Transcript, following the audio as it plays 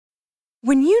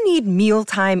When you need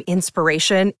mealtime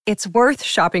inspiration, it's worth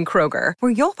shopping Kroger,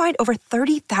 where you'll find over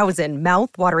 30,000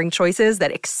 mouth-watering choices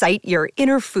that excite your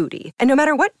inner foodie. And no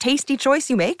matter what tasty choice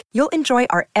you make, you'll enjoy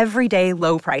our everyday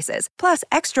low prices, plus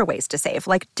extra ways to save,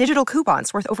 like digital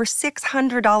coupons worth over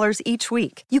 $600 each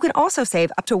week. You can also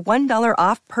save up to $1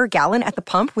 off per gallon at the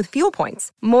pump with fuel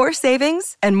points. More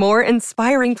savings and more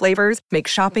inspiring flavors make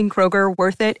shopping Kroger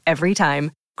worth it every time.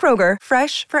 Kroger,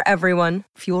 fresh for everyone.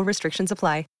 Fuel restrictions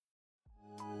apply.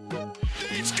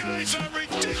 These guys are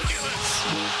ridiculous.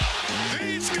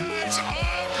 These guys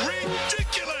are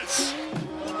ridiculous.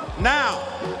 Now,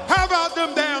 how about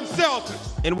them damn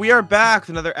Celtics? And we are back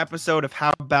with another episode of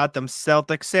How About Them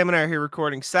Celtics. Sam and I are here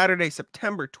recording Saturday,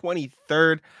 September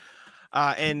 23rd.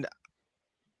 And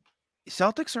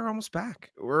Celtics are almost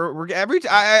back.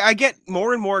 I get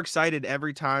more and more excited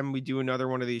every time we do another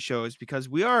one of these shows because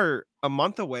we are a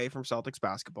month away from Celtics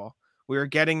basketball. We are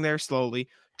getting there slowly.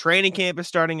 Training camp is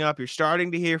starting up. You're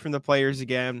starting to hear from the players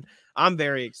again. I'm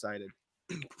very excited.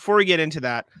 Before we get into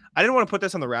that, I didn't want to put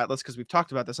this on the rat list because we've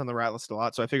talked about this on the rat list a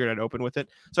lot, so I figured I'd open with it.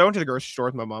 So I went to the grocery store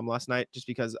with my mom last night just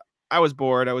because I was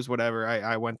bored. I was whatever.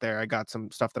 I went there. I got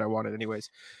some stuff that I wanted anyways.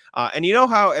 And you know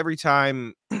how every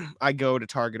time I go to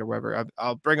Target or wherever,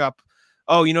 I'll bring up,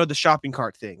 the shopping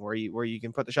cart thing where you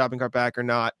can put the shopping cart back or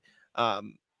not.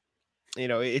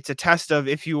 It's a test of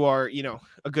if you are,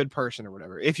 a good person or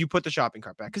whatever, if you put the shopping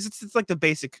cart back, because it's like the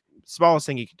basic smallest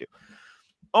thing you can do.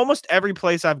 Almost every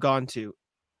place I've gone to,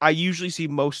 I usually see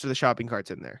most of the shopping carts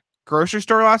in there. Grocery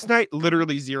store last night,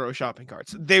 literally zero shopping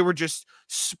carts. They were just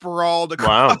sprawled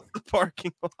across the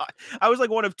parking lot. I was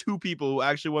like one of two people who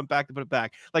actually went back to put it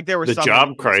back. Like there were the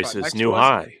job crisis new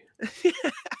high.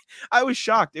 I was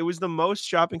shocked. It was the most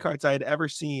shopping carts I had ever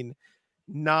seen,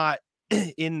 not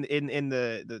in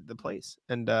the place,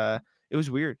 and it was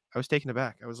weird. I was taken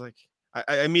aback. I was like,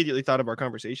 I immediately thought of our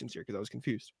conversations here because I was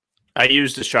confused. I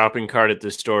used a shopping cart at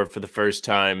this store for the first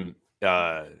time,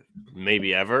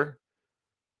 maybe ever,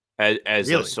 as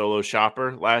Really? a solo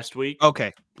shopper last week.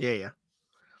 Okay, yeah.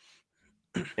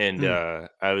 And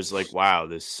I was like, wow,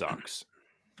 this sucks.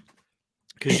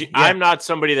 Because I'm not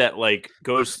somebody that like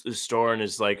goes to the store and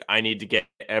is like, I need to get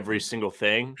every single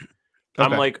thing. Okay.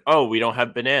 I'm like, oh, we don't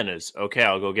have bananas. Okay,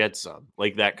 I'll go get some.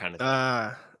 Like that kind of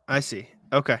thing. I see.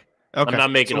 Okay. I'm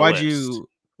not making so a list.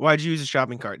 Why'd you use a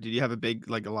shopping cart? Did you have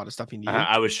a lot of stuff you needed?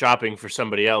 I was shopping for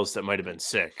somebody else that might have been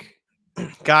sick.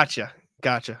 Gotcha.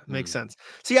 Makes sense.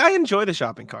 See, I enjoy the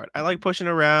shopping cart. I like pushing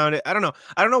around. I don't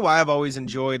know why I've always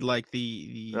enjoyed like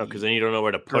the No, because then you don't know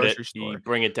where to put it. Store. You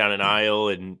bring it down an aisle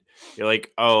and you're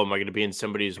like, oh, am I going to be in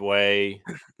somebody's way?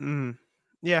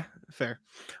 Yeah, fair.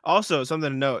 Also,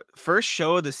 something to note: first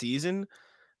show of the season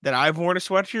that I've worn a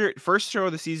sweatshirt. First show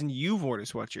of the season you've worn a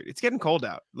sweatshirt. It's getting cold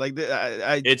out. Like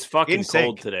it's fucking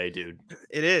cold today, dude.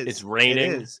 It is. It's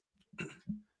raining. It is.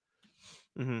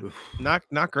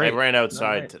 Not great. I ran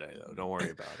outside today though. Don't worry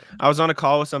about it. I was on a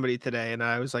call with somebody today, and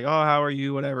I was like, "Oh, how are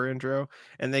you?" Whatever intro,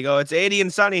 and they go, "It's 80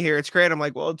 and sunny here. It's great." I'm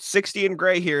like, "Well, it's 60 and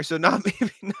gray here, so not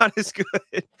as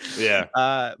good." Yeah.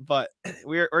 But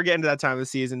we're getting to that time of the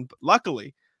season. But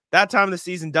luckily, that time of the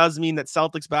season does mean that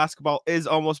Celtics basketball is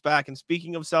almost back. And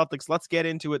speaking of Celtics, let's get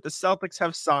into it. The Celtics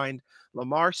have signed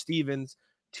Lamar Stevens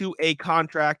to a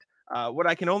contract. What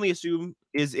I can only assume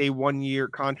is a 1-year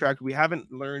contract. We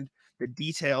haven't learned the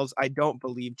details, I don't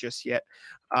believe just yet,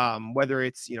 whether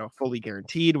it's fully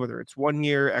guaranteed, whether it's 1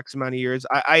 year, X amount of years.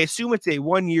 I assume it's a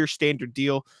 1-year standard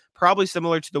deal, probably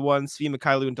similar to the ones Svi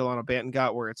Mykhailiuk and Delano Banton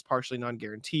got, where it's partially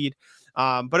non-guaranteed.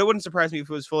 But it wouldn't surprise me if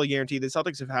it was fully guaranteed. The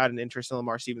Celtics have had an interest in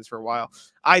Lamar Stevens for a while.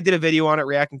 I did a video on it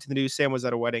reacting to the news. Sam was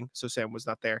at a wedding, so Sam was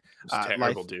not there. It was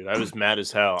terrible, dude. I was mad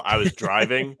as hell. I was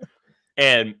driving,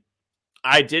 and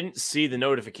I didn't see the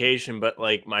notification, but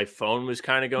like my phone was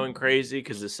kind of going crazy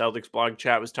because the Celtics blog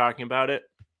chat was talking about it.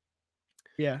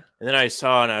 Yeah. And then I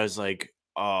saw and I was like,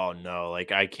 oh no,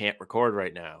 like I can't record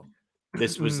right now.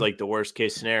 This was like the worst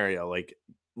case scenario. Like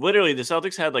literally the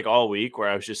Celtics had like all week where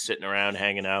I was just sitting around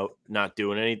hanging out, not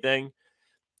doing anything.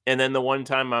 And then the one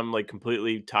time I'm like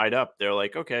completely tied up, they're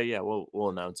like, okay, yeah, we'll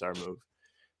announce our move.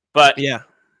 But yeah.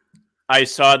 I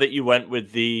saw that you went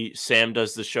with the Sam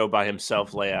does the show by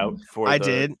himself layout for I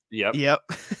did. Yep.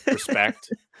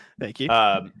 Respect. Thank you.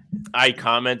 I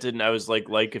commented and I was like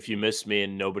if you missed me,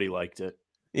 and nobody liked it.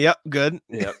 Yep. Good.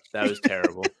 Yep. That was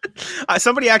terrible.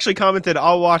 Somebody actually commented,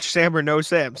 I'll watch Sam or no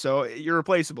Sam. So you're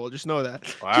replaceable. Just know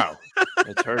that. Wow.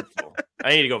 That's hurtful. I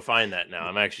need to go find that now.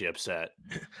 I'm actually upset.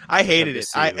 I hated it.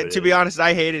 To be honest,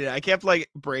 I hated it. I kept like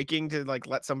breaking to like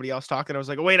let somebody else talk. And I was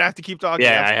like, oh, wait, I have to keep talking.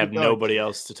 Yeah, I have nobody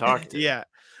else to talk to. Yeah.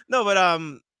 No, but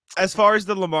as far as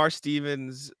the Lamar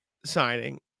Stevens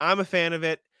signing, I'm a fan of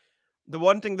it. the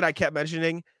one thing that I kept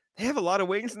mentioning, they have a lot of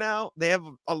wings now. They have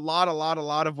a lot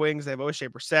of wings. They have O'Shea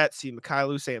Brissett, Steve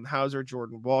Mikhailuk, Sam Hauser,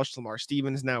 Jordan Walsh, Lamar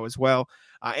Stevens now as well,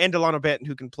 and Delano Banton,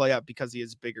 who can play up because he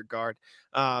is a bigger guard.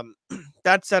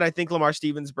 That said, I think Lamar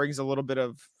Stevens brings a little bit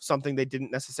of something they didn't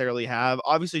necessarily have.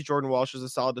 Obviously, Jordan Walsh is a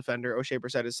solid defender. O'Shea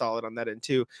Brissett is solid on that end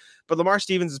too. But Lamar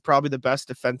Stevens is probably the best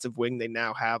defensive wing they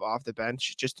now have off the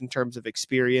bench, just in terms of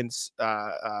experience,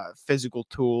 physical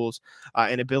tools,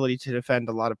 and ability to defend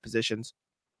a lot of positions.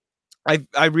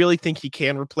 I really think he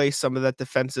can replace some of that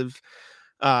defensive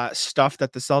stuff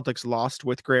that the Celtics lost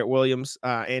with Grant Williams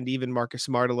and even Marcus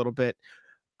Smart a little bit.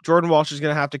 Jordan Walsh is going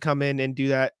to have to come in and do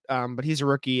that, but he's a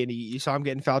rookie, and you saw him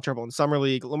get in foul trouble in Summer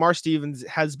League. Lamar Stevens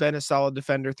has been a solid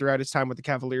defender throughout his time with the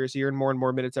Cavaliers. He earned more and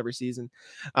more minutes every season,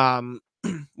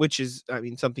 which is, I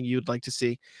mean, something you'd like to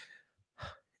see.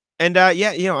 And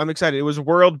yeah, I'm excited. It was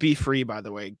World Be Free, by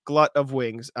the way. Glut of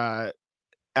wings.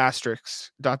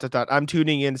 Asterisks, ... I'm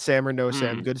tuning in, Sam or no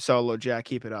Sam. Good solo, Jack.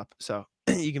 Keep it up. So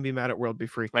you can be mad at World Be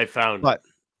Free. I found but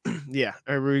yeah,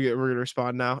 we're gonna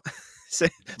respond now.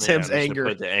 Sam's I'm anger.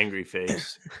 put the angry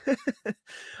face. I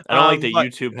don't like that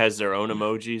YouTube has their own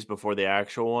emojis before the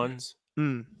actual ones.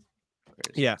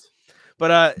 Yeah.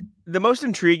 But the most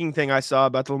intriguing thing I saw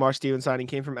about the Lamar Stevens signing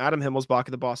came from Adam Himmelsbach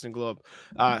of the Boston Globe,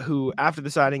 who, after the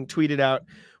signing, tweeted out,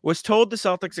 was told the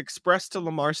Celtics expressed to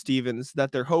Lamar Stevens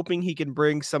that they're hoping he can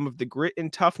bring some of the grit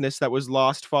and toughness that was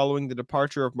lost following the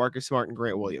departure of Marcus Smart and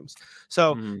Grant Williams.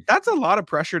 So that's a lot of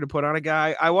pressure to put on a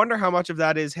guy. I wonder how much of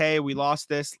that is, hey, we lost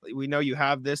this. We know you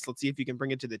have this. Let's see if you can bring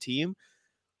it to the team.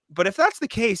 But if that's the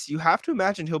case, you have to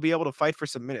imagine he'll be able to fight for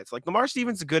some minutes. Like, Lamar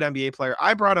Stevens is a good NBA player.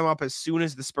 I brought him up as soon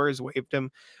as the Spurs waived him.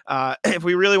 If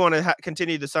we really want to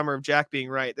continue the summer of Jack being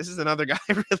right, this is another guy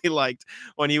I really liked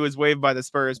when he was waived by the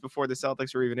Spurs before the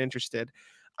Celtics were even interested.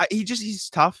 He's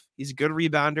tough. He's a good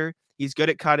rebounder. He's good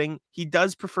at cutting. He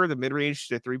does prefer the mid-range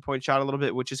to the three-point shot a little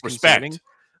bit, which is concerning.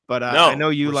 But I know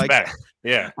you like that.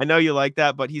 Yeah. I know you like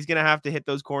that, but he's going to have to hit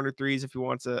those corner threes if he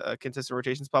wants a consistent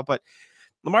rotation spot. But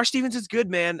Lamar Stevens is good,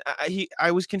 man.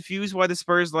 I was confused why the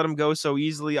Spurs let him go so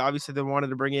easily. Obviously, they wanted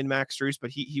to bring in Max Strus,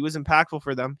 but he was impactful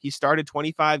for them. He started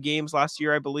 25 games last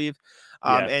year, I believe,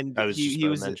 and he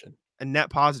was a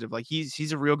net positive. Like,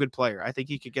 he's a real good player. I think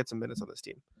he could get some minutes on this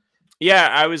team. Yeah,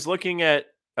 I was looking at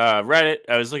Reddit.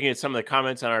 I was looking at some of the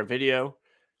comments on our video,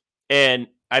 and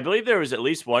I believe there was at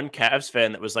least one Cavs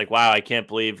fan that was like, "Wow, I can't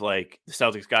believe like the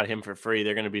Celtics got him for free.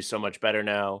 They're going to be so much better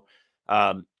now."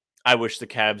 I wish the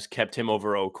Cavs kept him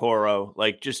over Okoro,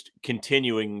 like just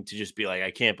continuing to just be like, I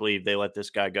can't believe they let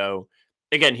this guy go.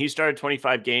 Again, he started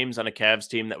 25 games on a Cavs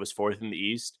team that was fourth in the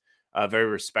East, a very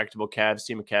respectable Cavs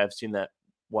team, that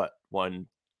won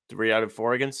 3 out of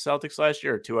 4 against the Celtics last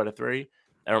year, or 2 out of 3.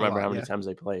 I don't remember how many times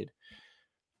they played.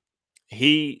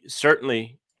 He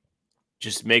certainly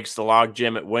just makes the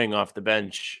logjam at wing off the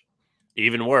bench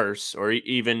even worse, or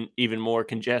even more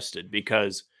congested,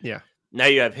 because now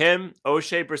you have him,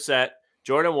 O'Shea Brissett,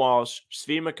 Jordan Walsh,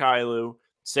 Steve Mikhailuk,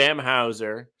 Sam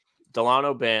Hauser,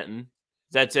 Delano Banton.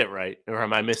 That's it, right? Or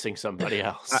am I missing somebody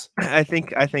else? I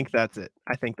think that's it.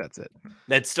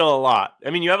 That's still a lot. I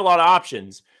mean, you have a lot of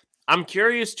options. I'm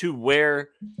curious to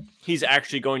where he's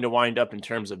actually going to wind up in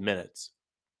terms of minutes.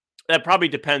 That probably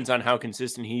depends on how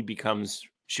consistent he becomes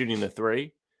shooting the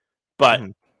three. But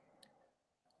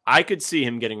I could see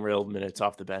him getting real minutes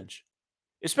off the bench.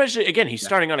 Especially, again, he's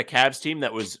starting on a Cavs team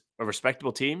that was a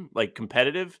respectable team, like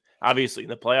competitive. Obviously, in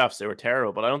the playoffs, they were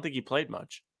terrible, but I don't think he played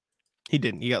much. He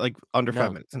didn't. He got like under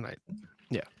 5 minutes a night.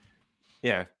 Yeah.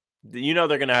 Yeah. You know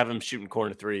they're going to have him shooting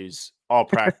corner threes all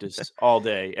practice, all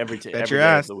day, every day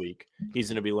of the week. He's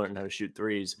going to be learning how to shoot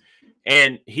threes.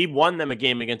 And he won them a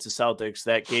game against the Celtics.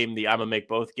 That game, the I'm going to make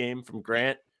both game from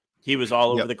Grant. He was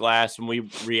all over the glass when we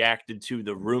reacted to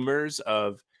the rumors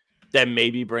of them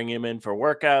maybe bring him in for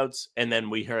workouts. And then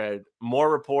we heard more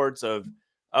reports of,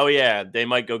 oh yeah, they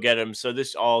might go get him. So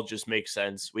this all just makes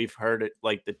sense. We've heard it,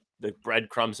 like the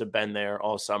breadcrumbs have been there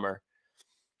all summer.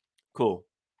 Cool.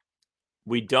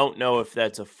 We don't know if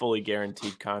that's a fully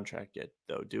guaranteed contract yet,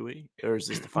 though, do we? Or is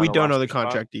this the final? We don't know the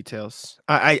contract details.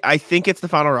 I think it's the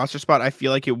final roster spot. I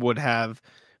feel like it would have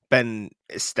been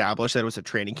established that it was a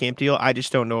training camp deal. I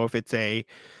just don't know if it's a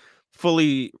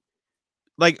fully,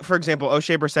 like, for example,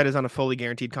 O'Shea Brissett is on a fully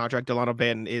guaranteed contract. Delano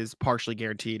Banton is partially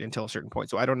guaranteed until a certain point.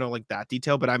 So I don't know like that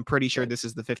detail, but I'm pretty sure this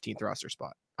is the 15th roster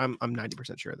spot. I'm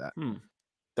 90% sure of that.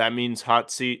 That means hot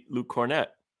seat Luke Cornett.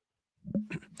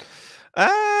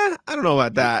 I don't know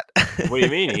about that. What do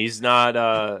you mean? He's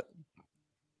not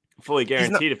fully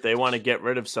guaranteed if they want to get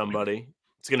rid of somebody.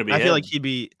 It's going to be I feel him. like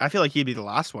he'd be the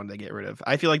last one they get rid of.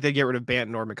 I feel like they get rid of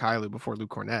Banton or Mikhailo before Luke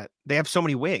Cornett. They have so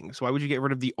many wings. Why would you get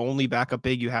rid of the only backup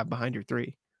big you have behind your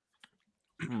three?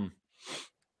 I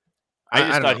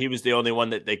just don't thought know. he was the only one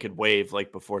that they could waive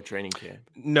like before training camp.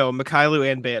 No, Mikhailo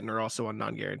and Banton are also on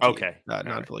non-guaranteed. Okay.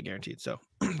 Non-fully guaranteed. So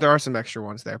there are some extra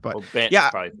ones there. But Well, Banton's yeah,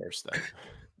 probably first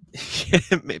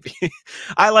then. maybe.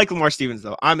 I like Lamar Stevens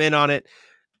though. I'm in on it.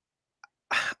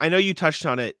 I know you touched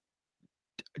on it.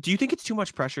 Do you think it's too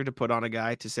much pressure to put on a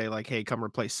guy to say like, hey, come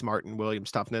replace Smart and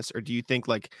Williams' toughness? Or do you think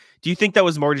that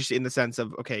was more just in the sense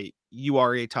of, okay, you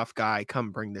are a tough guy,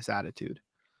 come bring this attitude?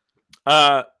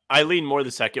 I lean more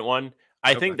the second one.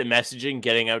 I think Okay. the messaging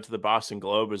getting out to the Boston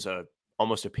Globe is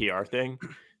almost a PR thing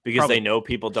because Probably. they know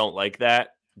people don't like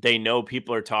that. They know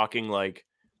people are talking like,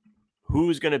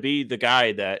 who's going to be the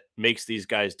guy that makes these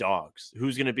guys dogs?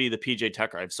 Who's going to be the PJ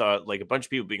Tucker? I've saw like a bunch of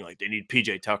people being like, they need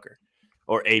PJ Tucker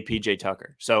or a PJ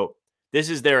Tucker. So this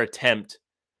is their attempt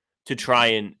to try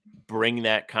and bring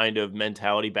that kind of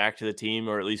mentality back to the team,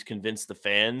 or at least convince the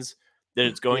fans that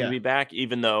it's going to be back,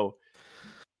 even though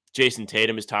Jason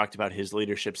Tatum has talked about his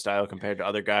leadership style compared to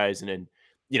other guys. And then,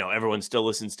 everyone still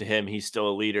listens to him. He's still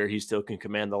a leader. He still can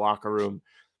command the locker room,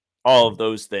 all of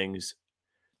those things.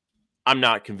 I'm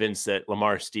not convinced that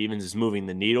Lamar Stevens is moving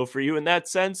the needle for you in that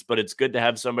sense, but it's good to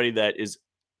have somebody that is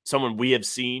someone we have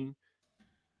seen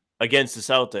against the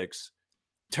Celtics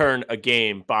turn a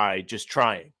game by just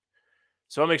trying.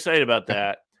 So I'm excited about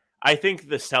that. I think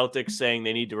the Celtics saying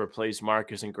they need to replace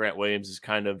Marcus and Grant Williams is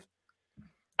kind of,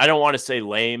 I don't want to say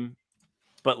lame,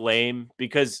 but lame,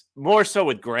 because more so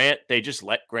with Grant, they just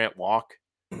let Grant walk.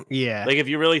 Yeah. Like if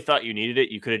you really thought you needed it,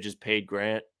 you could have just paid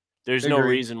Grant. There's no Agreed.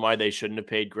 reason why they shouldn't have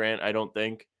paid Grant, I don't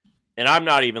think. And I'm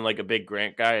not even like a big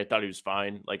Grant guy. I thought he was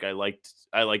fine. Like I liked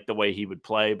the way he would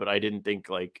play, but I didn't think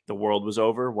like the world was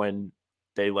over when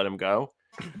they let him go.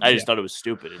 I just thought it was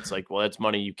stupid. It's like, well, that's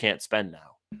money you can't spend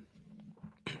now.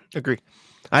 Agree.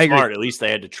 Smart, at least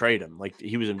they had to trade him. Like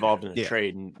he was involved in a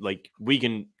trade, and like we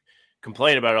can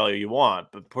complain about it all you want,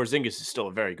 but Porzingis is still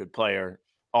a very good player,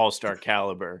 all-star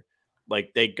caliber.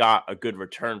 Like they got a good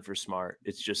return for Smart.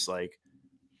 It's just like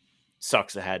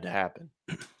sucks it had to happen.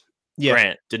 Yeah.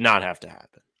 Grant did not have to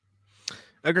happen.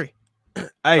 Agree.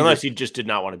 Unless he just did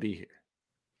not want to be here.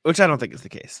 Which I don't think is the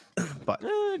case. But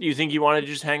do you think you wanted to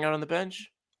just hang out on the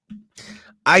bench?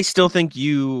 I still think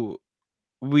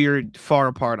we're far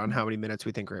apart on how many minutes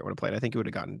we think Grant would have played. I think he would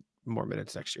have gotten more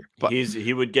minutes next year. But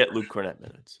he would get Luke Cornett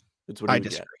minutes. That's what he would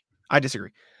get. I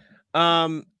disagree.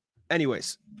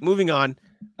 Anyways, moving on.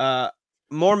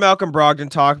 More Malcolm Brogdon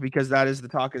talk because that is the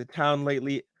talk of the town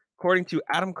lately. According to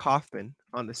Adam Kaufman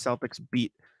on the Celtics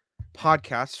Beat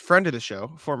podcast, friend of the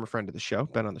show, former friend of the show,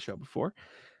 been on the show before.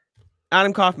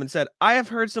 Adam Kaufman said, I have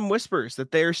heard some whispers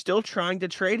that they are still trying to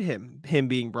trade him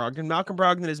being Brogdon. Malcolm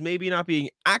Brogdon is maybe not being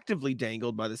actively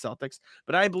dangled by the Celtics,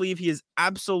 but I believe he is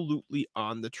absolutely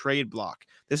on the trade block.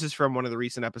 This is from one of the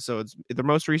recent episodes, the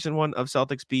most recent one of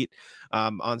Celtics Beat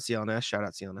on CLNS. Shout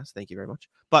out CLNS. Thank you very much.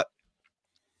 But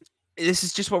this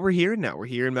is just what we're hearing now. We're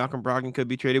hearing Malcolm Brogdon could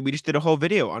be traded. We just did a whole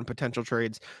video on potential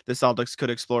trades the Celtics could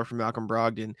explore for Malcolm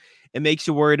Brogdon. It makes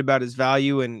you worried about his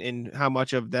value and how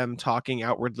much of them talking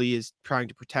outwardly is trying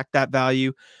to protect that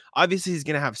value. Obviously, he's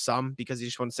going to have some because he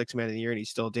just won Sixth Man of the Year and he's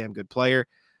still a damn good player.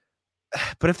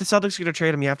 But if the Celtics are going to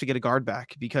trade him, you have to get a guard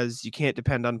back because you can't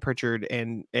depend on Pritchard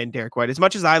and Derek White. As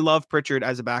much as I love Pritchard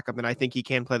as a backup and I think he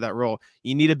can play that role,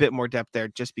 you need a bit more depth there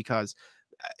just because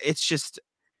it's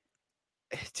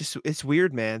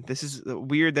weird, man. This is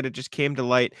weird that it just came to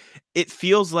light. It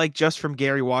feels like just from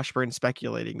Gary Washburn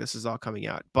speculating, this is all coming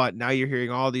out. But now you're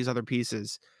hearing all these other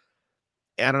pieces.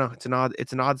 I don't know.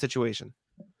 It's an odd situation.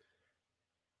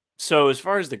 So as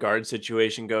far as the guard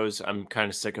situation goes, I'm kind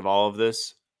of sick of all of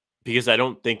this because I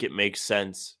don't think it makes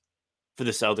sense for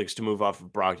the Celtics to move off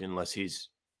of Brogdon unless he's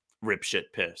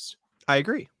ripshit pissed. I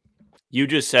agree. You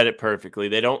just said it perfectly.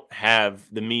 They don't have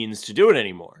the means to do it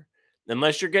anymore.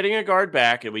 Unless you're getting a guard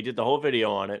back, and we did the whole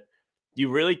video on it, you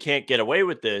really can't get away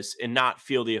with this and not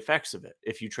feel the effects of it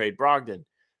if you trade Brogdon.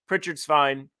 Pritchard's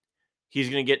fine. He's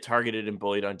going to get targeted and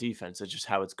bullied on defense. That's just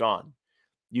how it's gone.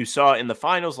 You saw in the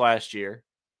finals last year,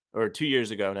 or 2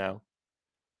 years ago now,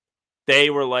 they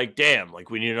were like, damn, like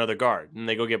we need another guard. And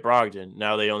they go get Brogdon.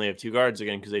 Now they only have two guards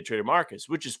again because they traded Marcus,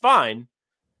 which is fine.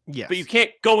 Yes. But you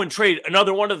can't go and trade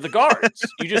another one of the guards.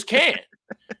 You just can't.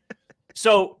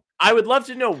 So I would love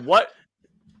to know what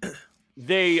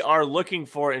they are looking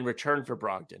for in return for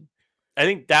Brogdon. I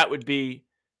think that would be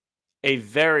a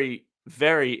very,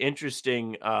 very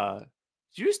interesting. Did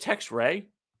you just text Ray?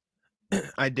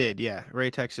 I did, yeah.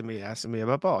 Ray texted me asking me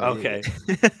about ball. Okay.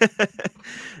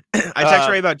 I texted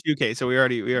Ray about 2K, so we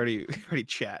already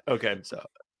chat. Okay. So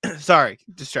sorry,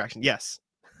 distraction. Yes.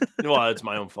 Well, it's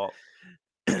my own fault.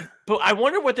 But I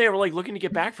wonder what they were like looking to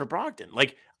get back for Brogdon.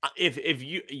 Like, if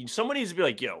someone needs to be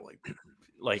like, yo,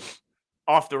 like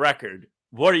off the record,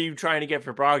 what are you trying to get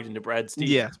for Brogdon to Brad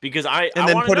Stevens? Yeah. Because I And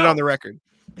then want to put it know. on the record.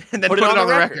 And then Put it on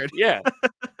the record. Yeah.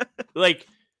 Like,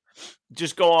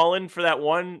 just go all in for that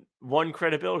one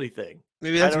credibility thing.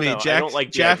 Maybe that's I don't me. know. I don't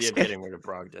like the idea of getting rid of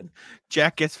Brogdon.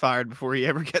 Jack gets fired before he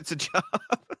ever gets a job.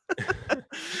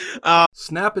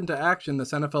 Snap into action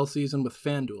this NFL season with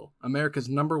FanDuel, America's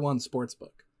 #1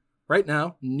 sportsbook. Right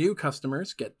now, new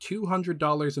customers get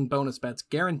 $200 in bonus bets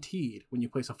guaranteed when you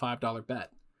place a $5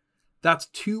 bet. That's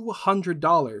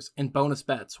 $200 in bonus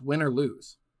bets, win or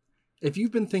lose. If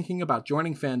you've been thinking about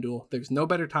joining FanDuel, there's no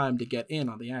better time to get in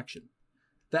on the action.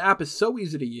 The app is so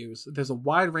easy to use, there's a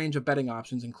wide range of betting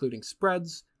options including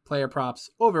spreads, player props,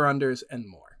 over-unders, and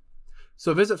more.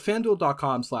 So visit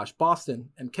FanDuel.com/Boston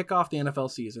and kick off the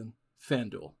NFL season.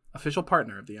 FanDuel, official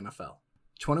partner of the NFL.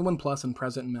 21 plus and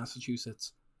present in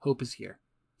Massachusetts. Hope is here.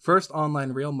 First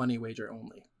online real money wager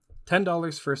only.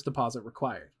 $10 first deposit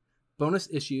required. Bonus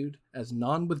issued as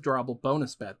non-withdrawable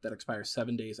bonus bet that expires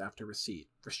 7 days after receipt.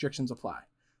 Restrictions apply.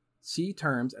 See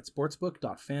terms at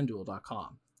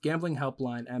sportsbook.fanduel.com,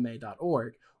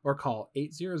 gamblinghelplinema.org, or call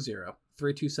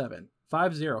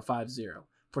 800-327-5050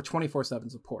 for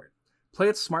 24/7 support. Play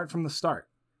it smart from the start.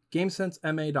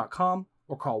 GameSenseMA.com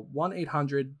or call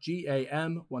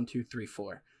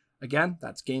 1-800-GAM-1234. Again,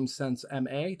 that's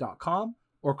GameSenseMA.com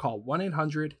or call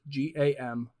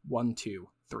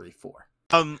 1-800-GAM-1234.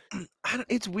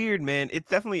 It's weird, man. It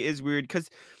definitely is weird because,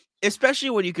 especially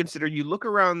when you consider, you look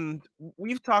around.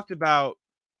 We've talked about,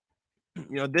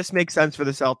 this makes sense for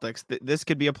the Celtics. This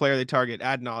could be a player they target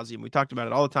ad nauseum. We talked about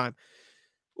it all the time.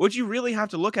 What you really have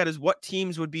to look at is what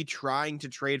teams would be trying to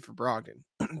trade for Brogdon.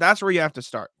 That's where you have to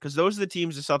start, because those are the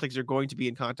teams the Celtics are going to be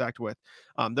in contact with.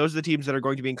 Those are the teams that are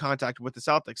going to be in contact with the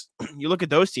Celtics. You look at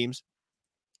those teams.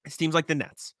 It's teams like the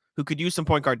Nets, who could use some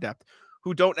point guard depth,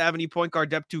 who don't have any point guard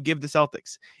depth to give the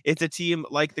Celtics. It's a team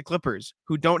like the Clippers,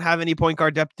 who don't have any point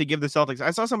guard depth to give the Celtics.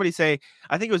 I saw somebody say,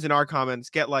 I think it was in our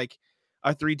comments, get like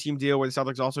a 3-team deal where the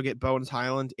Celtics also get Bones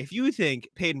Highland. If you think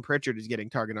Peyton Pritchard is getting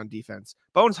target on defense,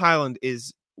 Bones Highland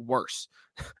is worse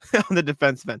on the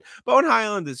defensive end. Bones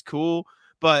Highland is cool,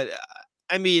 but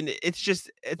I mean, it's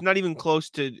not even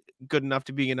close to good enough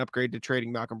to be an upgrade to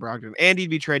trading Malcolm Brogdon. And he'd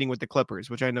be trading with the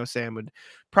Clippers, which I know Sam would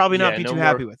probably not be too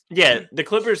happy with. Yeah, the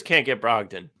Clippers can't get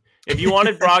Brogdon. If you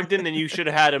wanted Brogdon, then you should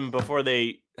have had him before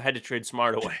they had to trade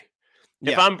Smart away.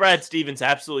 If I'm Brad Stevens,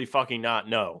 absolutely fucking not.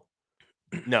 No.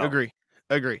 Agree.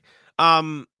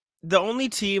 The only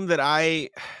team that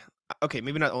okay,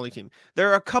 maybe not the only team. There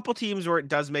are a couple teams where it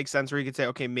does make sense, where you could say,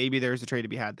 okay, maybe there's a trade to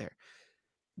be had there.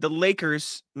 The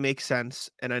Lakers make sense,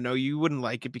 and I know you wouldn't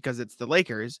like it because it's the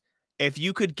Lakers. If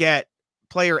you could get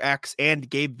player X and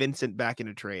Gabe Vincent back in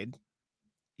a trade,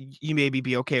 you maybe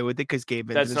be okay with it, because Gabe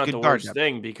Vincent is good guard. That's not the worst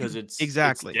thing, because it's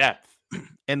exactly it's depth.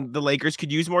 And the Lakers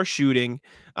could use more shooting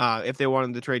if they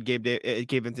wanted to trade Gabe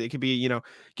Vincent. It could be,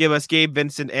 give us Gabe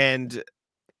Vincent, and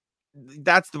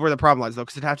that's where the problem lies, though,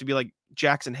 because it'd have to be like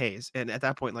Jackson Hayes, and at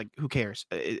that point, like, who cares?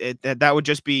 That would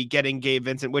just be getting Gabe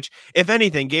Vincent, which, if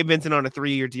anything, Gabe Vincent on a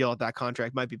 3-year deal at that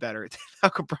contract might be better than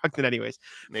Malcolm Brogdon anyways.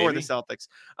 Maybe. For the Celtics.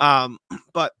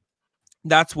 But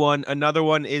that's one. Another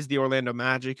one is the Orlando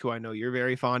Magic, who I know you're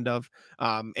very fond of.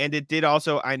 And it did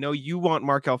also, I know you want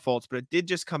Markelle Fultz, but it did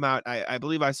just come out. I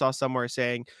believe I saw somewhere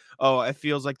saying, oh, it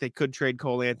feels like they could trade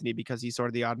Cole Anthony because he's sort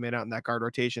of the odd man out in that guard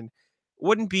rotation.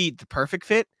 Wouldn't be the perfect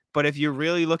fit, but if you're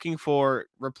really looking for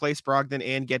replace Brogdon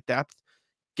and get depth,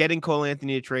 getting Cole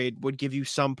Anthony to trade would give you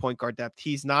some point guard depth.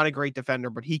 He's not a great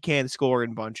defender, but he can score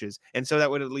in bunches. And so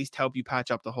that would at least help you patch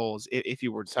up the holes if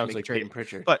you were to Sounds make like a trade. Peyton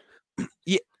Pritchard. But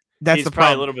yeah, that's he's the probably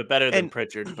problem. a little bit better than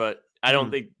Pritchard, but I don't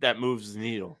think that moves the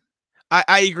needle.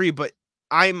 I agree, but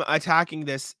I'm attacking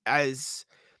this as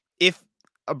if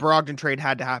a Brogdon trade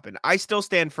had to happen. I still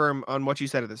stand firm on what you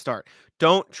said at the start.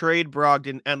 Don't trade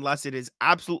Brogdon unless it is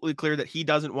absolutely clear that he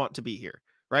doesn't want to be here,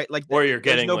 right? Like, or you're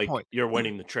getting no point. You're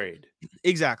winning the trade.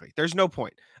 Exactly. There's no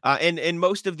point. And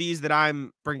most of these that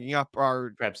I'm bringing up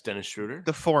are perhaps Dennis Schroeder,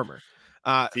 the former.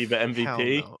 FIBA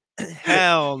MVP.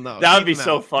 Hell no. That would be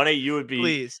so funny. You would be.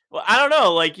 Please. Well, I don't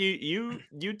know. Like you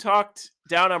talked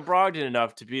down on Brogdon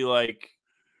enough to be like,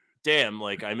 damn,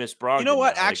 like I miss Brogdon. You know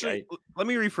what? Now. Actually, let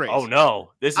me rephrase. Oh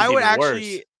no, this is I would even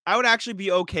actually worse. I would actually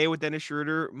be okay with Dennis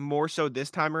Schroeder more so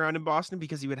this time around in Boston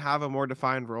because he would have a more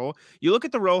defined role. You look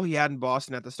at the role he had in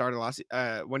Boston at the start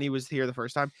of when he was here the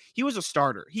first time, he was a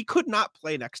starter. He could not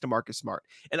play next to Marcus Smart.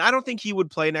 And I don't think he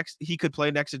could play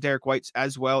next to Derek White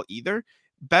as well either.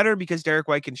 Better because Derek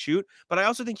White can shoot, but I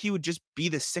also think he would just be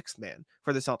the sixth man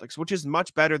for the Celtics, which is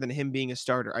much better than him being a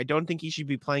starter. I don't think he should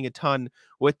be playing a ton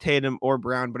with Tatum or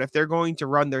Brown, but if they're going to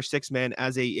run their sixth man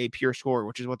as a pure scorer,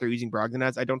 which is what they're using Brogdon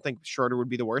as, I don't think Schroeder would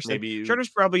be the worst. Maybe Schroeder's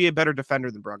probably a better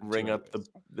defender than Brogdon. Ring up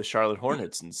the Charlotte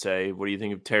Hornets and say, what do you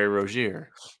think of Terry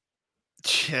Rozier?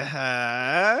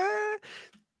 I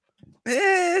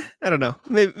don't know.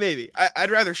 Maybe.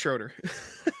 I'd rather Schroeder.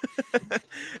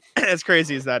 As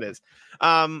crazy as that is.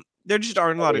 There just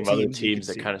aren't a lot of teams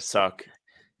that kind of suck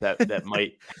that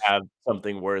might have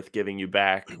something worth giving you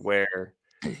back where,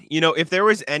 if there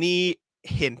was any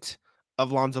hint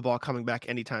of Lonzo Ball coming back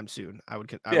anytime soon, I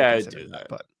would I'd do that.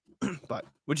 But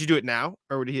would you do it now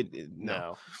or would he?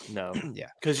 No. Yeah.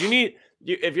 Because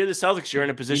if you're the Celtics, you're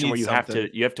in a position where you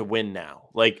have to win now.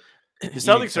 Like the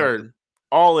Celtics are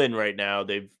all in right now.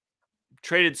 They've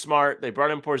traded Smart. They brought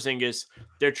in Porzingis.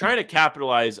 They're trying to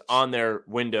capitalize on their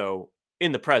window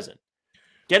in the present.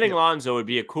 Getting Lonzo would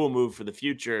be a cool move for the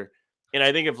future. And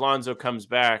I think if Lonzo comes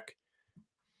back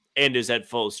and is at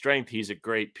full strength, he's a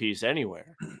great piece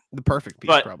anywhere. The perfect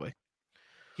piece, probably.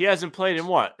 He hasn't played in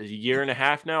a year and a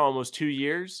half now, almost 2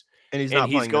 years. And he's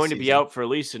going to be out for at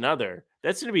least another.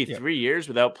 That's going to be 3 years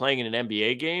without playing in an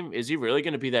NBA game. Is he really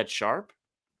going to be that sharp?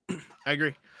 I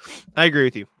agree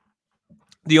with you.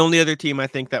 The only other team I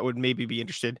think that would maybe be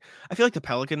interested, I feel like the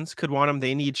Pelicans could want them.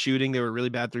 They need shooting. They were a really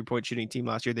bad 3-point shooting team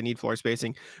last year. They need floor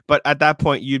spacing. But at that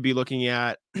point, you'd be looking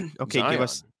at, okay, Zion. give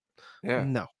us. Yeah.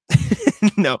 No.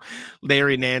 No.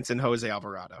 Larry Nance and Jose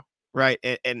Alvarado. Right.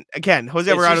 And again,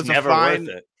 Jose Alvarado's a fine.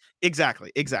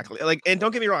 Exactly. Like, and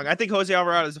don't get me wrong. I think Jose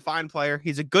Alvarado is a fine player.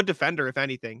 He's a good defender, if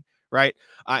anything. Right.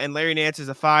 And Larry Nance is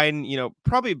a fine,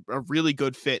 probably a really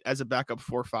good fit as a backup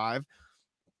 4-5.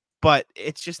 But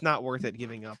it's just not worth it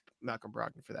giving up Malcolm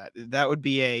Brogdon for that. That would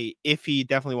be if he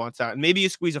definitely wants out. And maybe you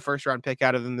squeeze a first round pick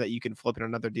out of him that you can flip in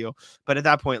another deal. But at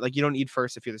that point, like, you don't need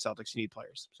first if you're the Celtics. You need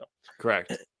players. So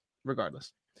correct.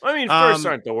 Regardless. I mean, firsts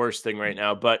aren't the worst thing right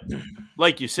now. But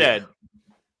like you said,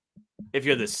 if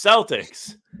you're the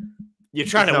Celtics, you're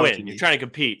trying to win. You're trying to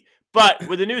compete. But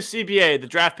with the new CBA, the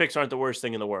draft picks aren't the worst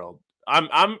thing in the world.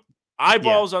 I'm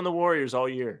eyeballs on the Warriors all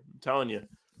year. I'm telling you.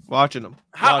 Watching them.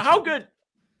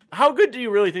 How good do you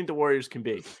really think the Warriors can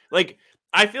be? Like,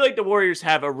 I feel like the Warriors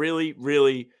have a really,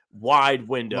 really wide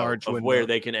window of where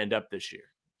they can end up this year.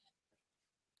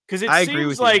 Because it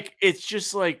seems like it's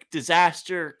just like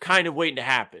disaster kind of waiting to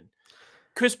happen.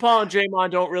 Chris Paul and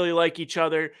Draymond don't really like each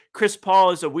other. Chris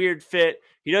Paul is a weird fit.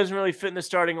 He doesn't really fit in the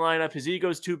starting lineup. His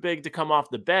ego's too big to come off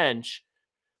the bench.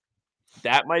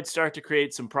 That might start to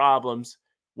create some problems.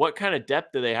 What kind of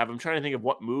depth do they have? I'm trying to think of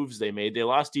what moves they made. They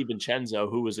lost DiVincenzo,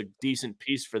 who was a decent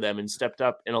piece for them and stepped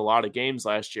up in a lot of games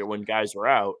last year when guys were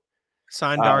out.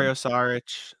 Signed Dario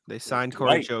Saric. They signed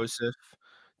Corey Joseph.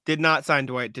 Did not sign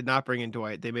Dwight. Did not bring in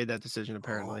Dwight. They made that decision,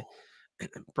 apparently.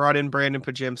 Brought in Brandon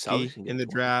Pajemski in the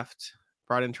draft.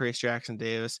 Brought in Trace Jackson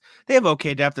Davis. They have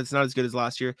okay depth. It's not as good as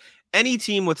last year. Any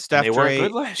team with Steph, Dre,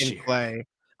 and Clay.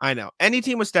 I know. Any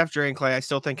team with Steph, Dre, and Clay, I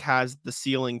still think has the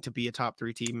ceiling to be a top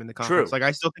 3 team in the conference. True. Like,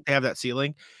 I still think they have that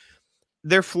ceiling.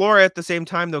 Their floor at the same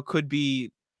time, though, could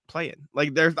be playing.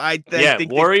 Like, I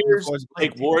think Warriors.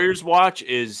 Like, Warriors watch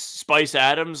is Spice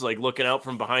Adams, like, looking out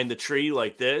from behind the tree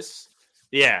like this.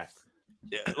 Yeah.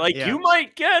 Like, you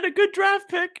might get a good draft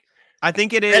pick. I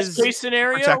think it is. Best case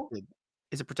scenario. Protected.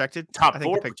 Is it protected? Top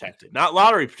 4 protected. Not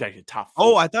lottery protected. Top 4.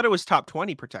 Oh, I thought it was top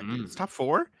 20 protected. It's top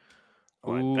 4?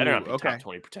 Oh, it better not be top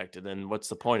 20 protected. Then what's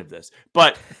the point of this?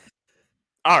 But,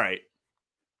 all right.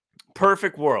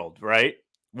 Perfect world, right?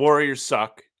 Warriors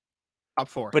suck. Top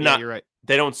 4. But you're right.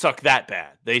 They don't suck that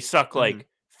bad. They suck like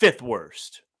 5th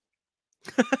worst.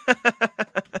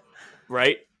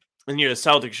 Right? And you're the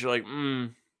Celtics. You're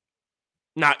like,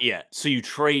 not yet. So you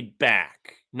trade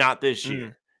back. Not this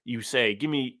year. You say,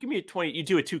 give me a 20. You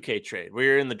do a 2K trade where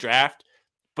you're in the draft,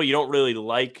 but you don't really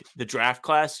like the draft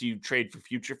class. You trade for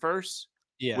future firsts.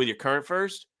 Yeah. With your current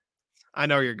first? I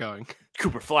know where you're going.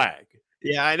 Cooper Flag.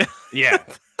 Yeah, I know. Yeah.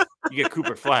 You get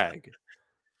Cooper Flag.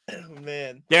 Oh,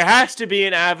 man. There has to be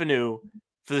an avenue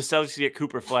for the Celtics to get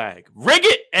Cooper Flag. Rig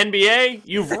it, NBA.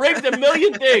 You've rigged a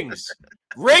million things.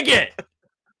 Rig it.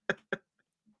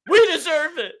 We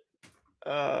deserve it.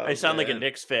 I sound like a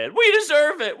Knicks fan. We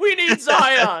deserve it. We need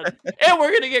Zion. And we're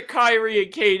going to get Kyrie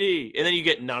and KD. And then you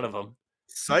get none of them.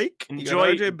 Psych.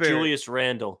 Enjoy Julius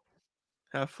Randle.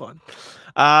 Have fun.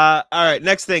 All right.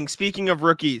 Next thing. Speaking of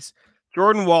rookies,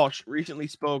 Jordan Walsh recently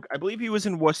spoke. I believe he was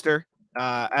in Worcester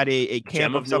at a camp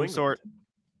Gem of of some New England. sort.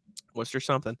 Worcester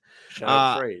something. Shout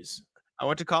out Uh, Phrase. I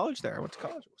went to college there. I went to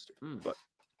college in Worcester. But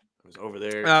I was over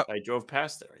there. I drove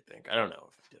past there, I think. I don't know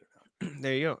if I did or not.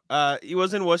 there you go. He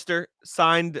was in Worcester,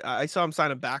 signed. I saw him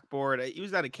sign a backboard. He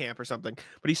was at a camp or something,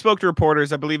 but he spoke to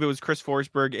reporters. I believe it was Chris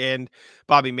Forsberg and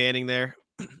Bobby Manning there,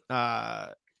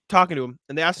 talking to him,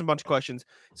 and they asked him a bunch of questions.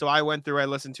 So I went through, I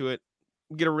listened to it,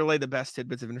 get to relay the best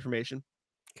tidbits of information.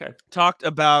 Okay. Talked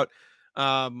about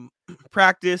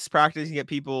practicing at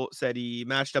people, said he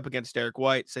matched up against Derek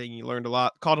White, saying he learned a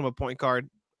lot, called him a point guard,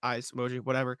 eyes emoji,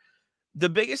 whatever. The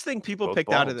biggest thing people Both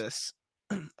picked out of balls.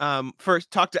 this,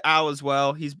 first talked to Al as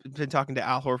well. He's been talking to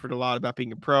Al Horford a lot about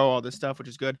being a pro, all this stuff, which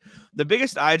is good. The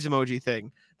biggest eyes emoji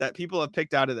thing that people have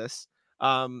picked out of this,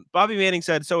 Bobby Manning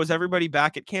said, "So is everybody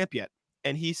back at camp yet?"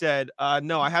 And he said,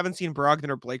 "No, I haven't seen Brogdon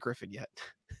or Blake Griffin yet."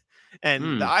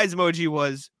 And the eyes emoji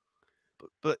was,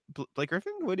 but Blake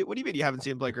Griffin? What do you mean you haven't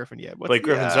seen Blake Griffin yet? Blake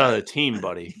Griffin's not on the team,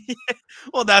 buddy.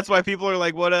 Well, that's why people are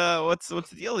like, what's the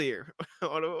deal here?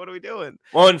 what are we doing?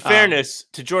 Well, in fairness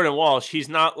to Jordan Walsh, he's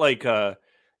not like a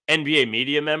NBA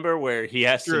media member where he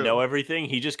has to know everything.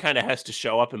 He just kind of has to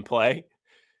show up and play.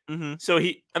 Mm-hmm. So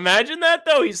imagine that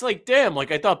though. He's like, damn,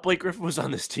 like I thought Blake Griffin was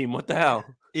on this team. What the hell?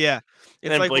 Yeah.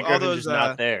 And then like Blake all Griffin's those, just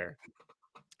not there.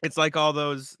 It's like all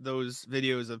those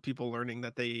videos of people learning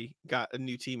that they got a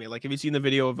new teammate. Like, have you seen the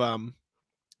video of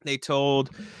they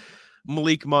told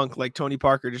Malik Monk, like, Tony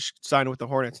Parker just signed with the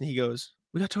Hornets, and he goes,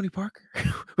 "We got Tony Parker.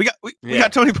 we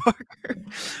got Tony Parker."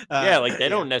 Yeah, like they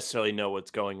don't necessarily know what's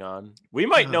going on. We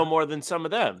might know more than some of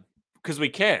them because we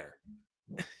care.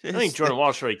 I think Jordan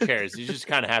Walsh really cares. He's just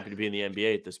kind of happy to be in the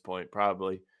NBA at this point,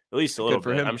 probably. At least a little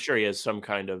for bit. him. I'm sure he has some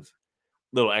kind of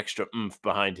little extra oomph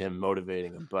behind him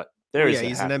motivating him, but there is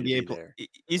he's an NBA player.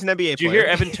 He's an NBA player. Did you hear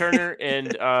Evan Turner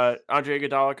and Andre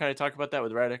Iguodala kind of talk about that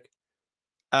with Redick?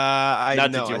 I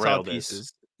saw this.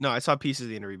 pieces. No, I saw pieces of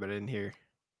the interview, but I didn't hear.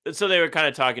 So they were kind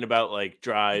of talking about like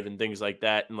drive and things like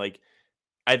that, and like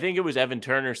I think it was Evan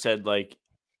Turner said like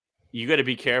you got to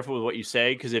be careful with what you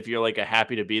say because if you're like a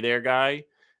happy to be there guy,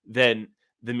 then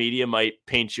the media might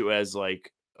paint you as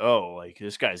like, oh, like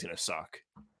this guy's gonna suck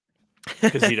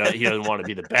because he doesn't want to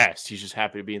be the best. He's just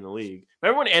happy to be in the league.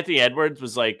 Remember when Anthony Edwards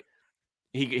was like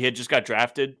he had just got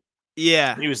drafted?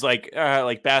 Yeah, he was like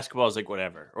basketball is like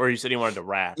whatever, or he said he wanted to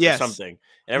rap or something.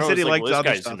 And everyone he said was he like, well, liked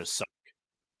this guy's stuff. gonna suck.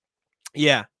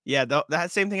 Yeah.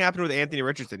 That same thing happened with Anthony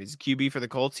Richardson. He's a QB for the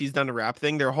Colts. He's done a rap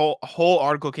thing. Their whole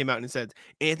article came out and said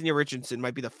Anthony Richardson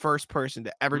might be the first person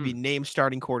to ever be named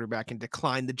starting quarterback and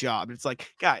decline the job. It's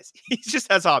like, guys, he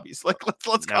just has hobbies. Like,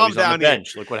 let's Now calm he's down on the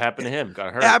bench. Look what happened to him.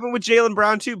 Got hurt. It happened with Jaylen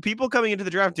Brown too. People coming into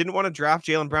the draft didn't want to draft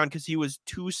Jaylen Brown because he was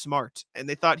too smart, and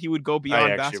they thought he would go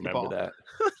beyond basketball. Remember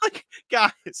that. Like,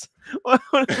 guys, what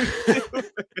are we doing?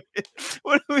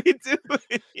 What are we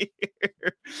doing here?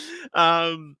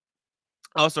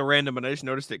 Also random, but I just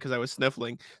noticed it because I was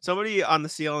sniffling. Somebody on the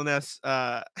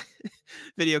CLNS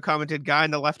video commented, "Guy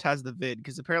on the left has the vid,"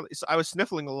 because apparently I was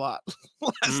sniffling a lot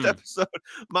last episode.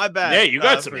 My bad. Yeah, you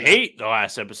got some hate the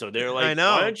last episode. They were like, I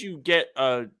know. Why don't you get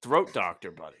a throat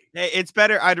doctor, buddy? Hey, it's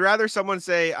better. I'd rather someone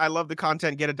say, "I love the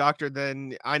content, get a doctor,"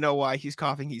 than "I know why he's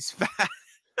coughing, he's fat."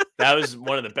 That was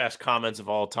one of the best comments of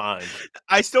all time.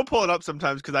 I still pull it up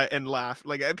sometimes and laugh.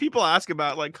 Like people ask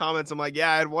about like comments. I'm like,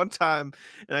 yeah, I had one time,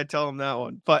 and I tell them that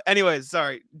one. But anyways,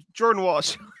 sorry, Jordan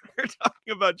Walsh. We're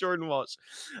talking about Jordan Walsh.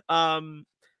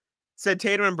 Said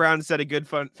Tatum and Brown set a good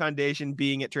foundation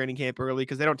being at training camp early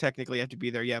because they don't technically have to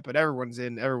be there yet, but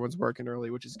everyone's working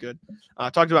early, which is good.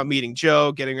 Talked about meeting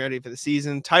Joe, getting ready for the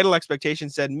season. Title expectation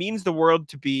said means the world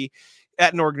to be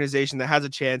at an organization that has a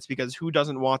chance because who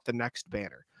doesn't want the next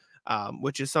banner?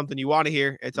 Which is something you want to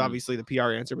hear. It's obviously the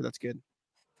PR answer, but that's good.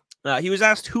 He was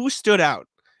asked who stood out.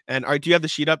 And do you have the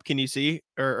sheet up? Can you see?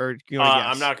 Or you want to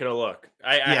guess? I'm not going to look.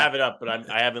 I have it up, but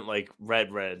I haven't like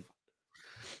read.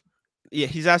 Yeah,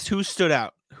 he's asked who stood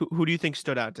out. Who do you think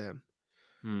stood out to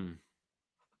him?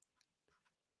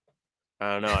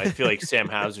 I don't know. I feel like Sam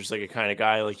Hauser's like a kind of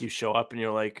guy like you show up and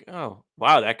you're like, oh,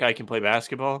 wow, that guy can play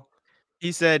basketball.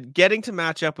 He said, getting to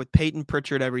match up with Peyton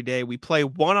Pritchard every day. We play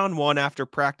one-on-one after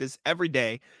practice every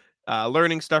day.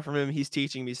 Learning stuff from him. He's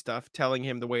teaching me stuff, telling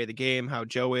him the way of the game, how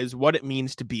Joe is, what it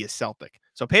means to be a Celtic.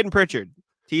 So Peyton Pritchard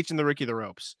teaching the rookie the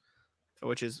ropes,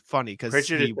 which is funny because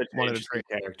Pritchard he is wanted an interesting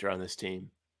character on this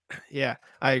team. Yeah,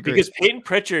 I agree. Because Peyton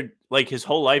Pritchard, like his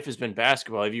whole life has been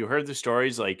basketball. Have you heard the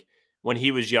stories? Like when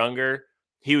he was younger,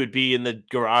 he would be in the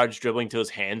garage dribbling till his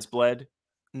hands bled.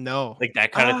 No, like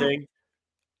that kind of thing.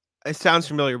 It sounds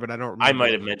familiar, but I don't remember. I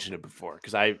might have mentioned it before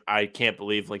because I can't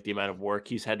believe like the amount of work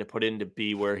he's had to put in to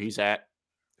be where he's at.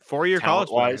 4-year college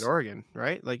player at talent-wise. Oregon,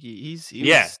 right? Like he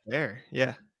Yeah. was there.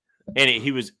 Yeah. And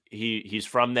he's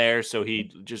from there, so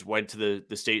he just went to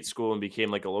the state school and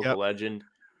became like a local Yep. legend.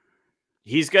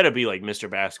 He's got to be like Mr.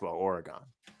 Basketball Oregon.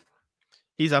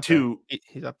 He's up there.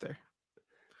 He's up there.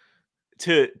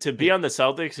 To be on the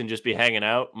Celtics and just be hanging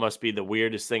out must be the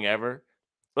weirdest thing ever.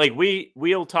 Like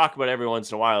we'll talk about every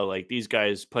once in a while, like these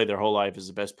guys play their whole life as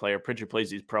the best player. Pritchard plays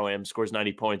these pro-am, scores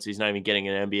 90 points. He's not even getting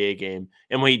an NBA game.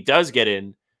 And when he does get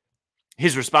in,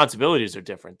 his responsibilities are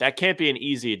different. That can't be an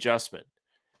easy adjustment.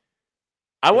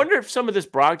 I wonder if some of this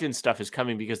Brogdon stuff is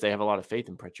coming because they have a lot of faith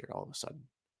in Pritchard all of a sudden.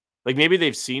 Like maybe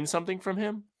they've seen something from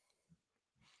him.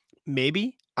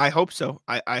 Maybe. I hope so.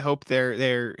 I hope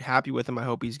they're happy with him. I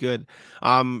hope he's good.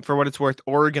 For what it's worth,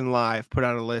 Oregon Live put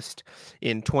out a list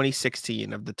in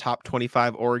 2016 of the top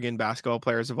 25 Oregon basketball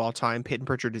players of all time. Peyton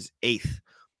Pritchard is 8th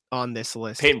on this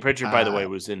list. Peyton Pritchard, by the way,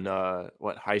 was in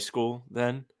high school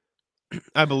then?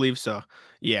 I believe so.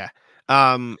 Yeah.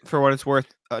 For what it's worth,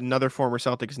 another former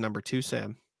Celtic is number 2,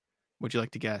 Sam. Would you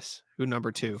like to guess who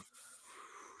number 2?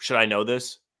 Should I know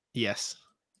this? Yes.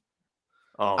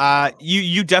 Oh, no.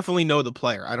 You definitely know the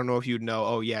player. I don't know if you'd know.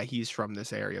 Oh yeah, he's from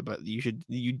this area, but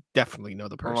you definitely know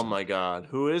the person. Oh my God,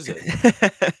 who is it?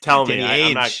 Tell me.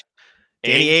 Danny Ainge.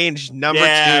 Danny Ainge, number 2.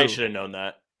 I should have known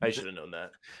that.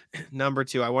 Number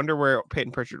 2. I wonder where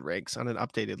Peyton Pritchard ranks on an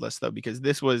updated list though, because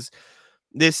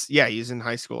he's in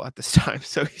high school at this time,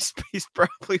 so he's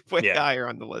probably way higher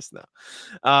on the list now.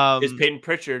 Is Peyton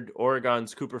Pritchard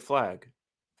Oregon's Cooper Flagg?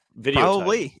 Video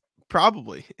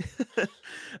Probably.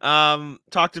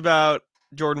 Talked about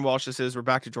Jordan Walsh. We're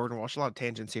back to Jordan Walsh. A lot of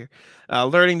tangents here.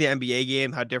 Learning the NBA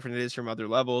game, how different it is from other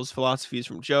levels, philosophies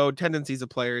from Joe, tendencies of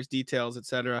players, details,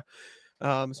 etc.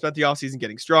 Spent the offseason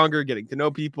getting stronger, getting to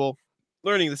know people,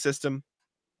 learning the system,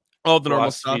 all the normal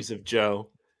stuff. Philosophies of Joe.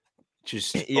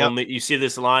 Just only you see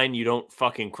this line, you don't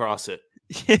fucking cross it.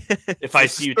 If I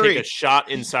see you take a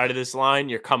shot inside of this line,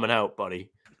 you're coming out,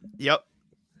 buddy. Yep.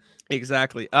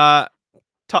 Exactly.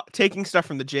 Taking stuff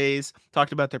from the Jays,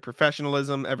 talked about their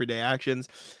professionalism, everyday actions.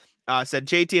 Said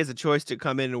JT has a choice to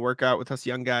come in and work out with us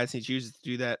young guys. He chooses to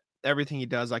do that. Everything he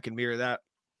does, I can mirror that.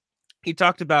 He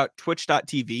talked about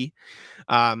twitch.tv.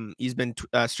 He's been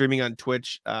streaming on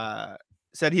Twitch.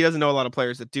 Said he doesn't know a lot of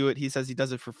players that do it. He says he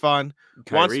does it for fun.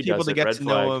 Wants people to get to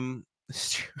know him.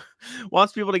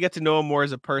 Wants people to get to know him more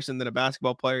as a person than a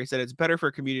basketball player. He said it's better for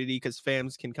a community because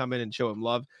fans can come in and show him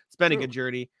love. It's been a good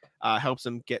journey. Helps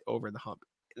him get over the hump.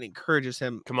 And encourages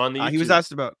him. Come on the YouTube. He was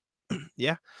asked about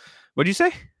yeah. What'd you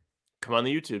say? Come on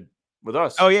the YouTube with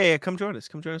us. Oh yeah. Come join us.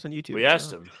 Come join us on YouTube. We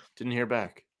asked him. Didn't hear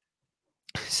back.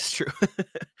 This is true.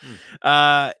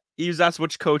 He was asked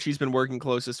which coach he's been working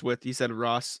closest with. He said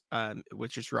Ross,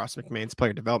 which is Ross McMahon's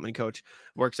player development coach.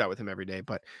 Works out with him every day.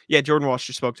 But yeah, Jordan Walsh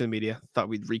just spoke to the media. Thought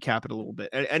we'd recap it a little bit.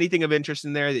 Anything of interest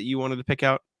in there that you wanted to pick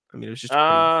out? I mean, it was just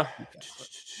I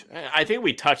think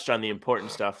we touched on the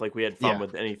important stuff. Like we had fun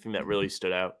with anything that really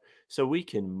stood out. So we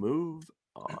can move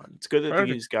on. It's good that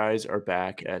these guys are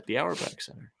back at the Auerbach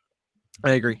Center.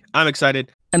 I agree. I'm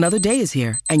excited. Another day is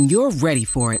here and you're ready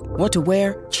for it. What to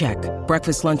wear? Check.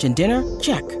 Breakfast, lunch, and dinner?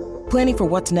 Check. Planning for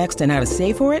what's next and how to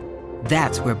save for it?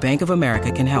 That's where Bank of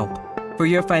America can help. For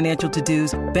your financial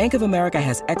to-dos, Bank of America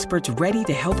has experts ready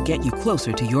to help get you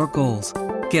closer to your goals.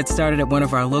 Get started at one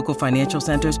of our local financial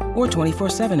centers or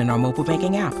 24/7 in our mobile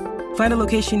banking app. Find a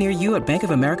location near you at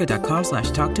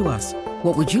bankofamerica.com/talktous.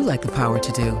 What would you like the power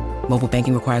to do? Mobile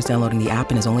banking requires downloading the app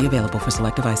and is only available for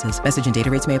select devices. Message and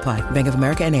data rates may apply. Bank of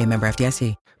America NA, member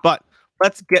FDIC. But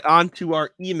let's get on to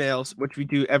our emails, which we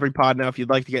do every pod now. If you'd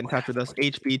like to get in touch with us,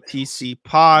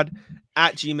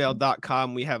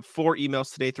 hbtcpod@gmail.com. We have 4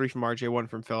 emails today, 3 from RJ, 1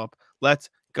 from Philip. Let's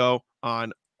go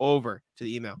on over to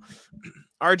the email.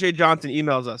 RJ Johnson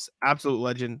emails us, absolute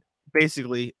legend,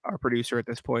 basically our producer at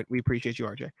this point. We appreciate you,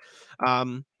 RJ.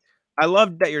 I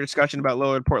loved that your discussion about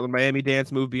lower Portland Miami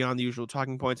dance moved beyond the usual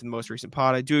talking points in the most recent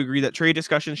pod. I do agree that trade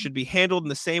discussions should be handled in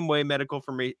the same way medical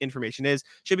information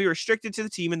should be restricted to the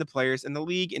team and the players and the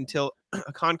league until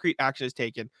a concrete action is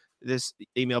taken. This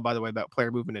email, by the way, about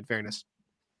player movement and fairness.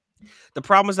 The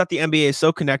problem is that the NBA is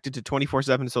so connected to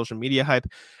 24/7 social media hype,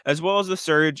 as well as the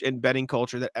surge in betting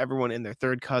culture that everyone and their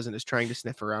third cousin is trying to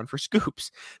sniff around for scoops.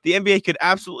 The NBA could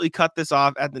absolutely cut this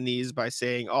off at the knees by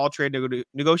saying all trade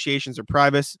negotiations are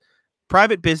private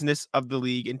business of the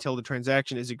league until the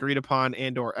transaction is agreed upon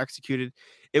and or executed.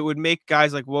 It would make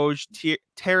guys like Woj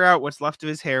tear out what's left of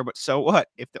his hair, but so what?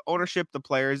 If the ownership, the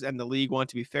players, and the league want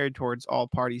to be fair towards all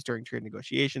parties during trade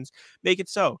negotiations, make it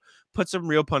so. Put some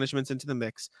real punishments into the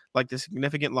mix, like the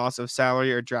significant loss of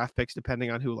salary or draft picks,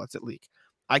 depending on who lets it leak.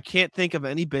 I can't think of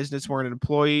any business where an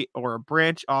employee or a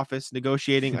branch office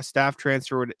negotiating a staff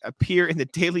transfer would appear in the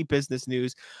daily business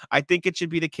news. I think it should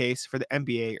be the case for the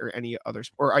NBA or any other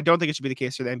sport. Or I don't think it should be the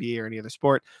case for the NBA or any other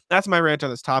sport. That's my rant on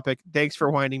this topic. Thanks for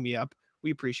winding me up.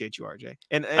 We appreciate you, RJ.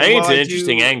 And I think while it's an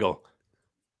interesting angle.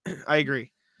 I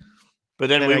agree. But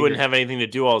then And we I wouldn't agree. have anything to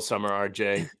do all summer,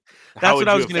 RJ. That's How what would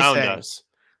I you was have gonna found say. us?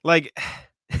 Like,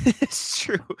 it's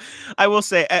true. I will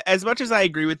say, as much as I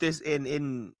agree with this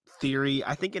in theory,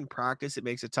 I think in practice it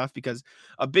makes it tough because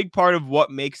a big part of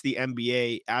what makes the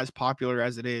NBA as popular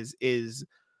as it is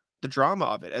the drama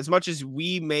of it. As much as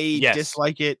we may Yes.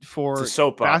 dislike it It's a for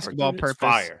soap opera. basketball Dude. It's purpose,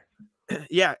 fire.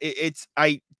 yeah,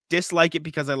 I dislike it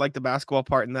because I like the basketball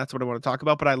part and that's what I want to talk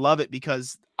about, but I love it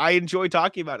because I enjoy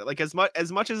talking about it. Like as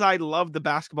much as I love the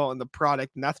basketball and the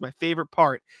product, and that's my favorite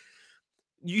part.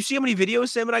 You see how many videos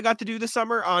Sam and I got to do this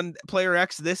summer on player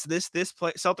X, this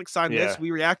play, Celtics signed this, we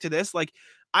react to this. Like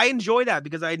I enjoy that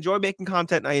because I enjoy making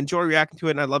content and I enjoy reacting to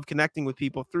it and I love connecting with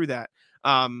people through that.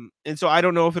 And so I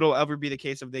don't know if it'll ever be the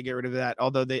case if they get rid of that.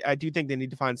 Although I do think they need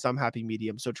to find some happy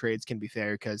medium so trades can be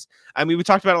fair. Because I mean, we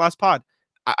talked about it last pod.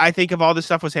 I think if all this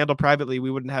stuff was handled privately, we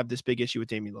wouldn't have this big issue with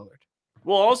Damian Lillard.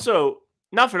 Well, also,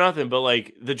 not for nothing, but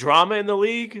like the drama in the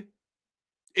league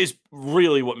is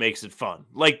really what makes it fun.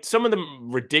 Like some of the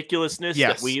ridiculousness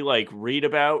that we like read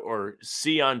about or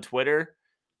see on Twitter,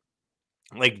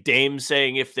 like Dame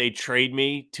saying if they trade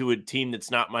me to a team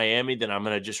that's not Miami, then I'm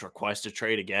going to just request a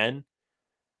trade again.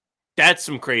 That's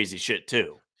some crazy shit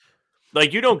too.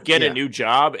 Like you don't get a new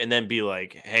job and then be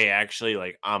like, hey, actually,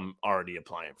 like I'm already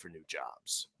applying for new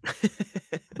jobs.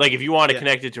 Like if you want to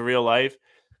connect it to real life,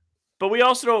 but we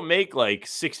also don't make like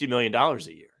 $60 million a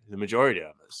year. The majority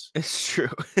of us. It's true.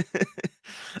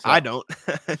 I don't.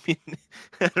 I mean,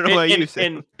 I don't know about you,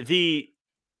 Sam. And the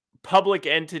public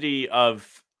entity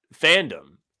of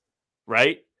fandom,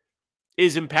 right,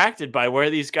 is impacted by where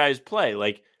these guys play.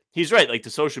 Like he's right, like the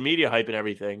social media hype and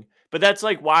everything. But that's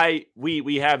like why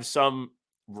we have some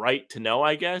right to know,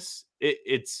 I guess.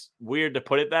 It's weird to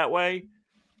put it that way.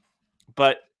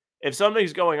 But if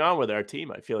something's going on with our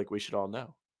team, I feel like we should all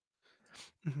know.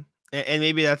 Mm-hmm. And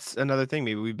maybe that's another thing.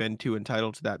 Maybe we've been too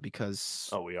entitled to that because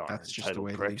we are. That's just the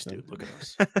way pricks, dude. Look at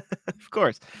us.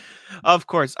 Of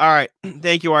course. All right.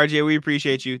 Thank you, RJ. We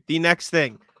appreciate you. The next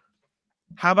thing.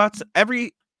 How about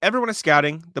everyone is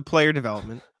scouting the player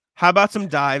development? How about some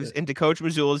dives into Coach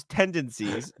Mazzulla's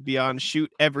tendencies beyond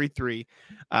shoot every three?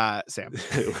 Sam.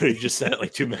 You just said it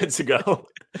like 2 minutes ago.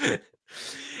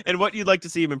 And what you'd like to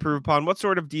see him improve upon. What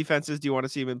sort of defenses do you want to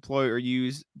see him employ or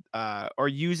use, or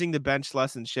using the bench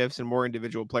less in shifts and more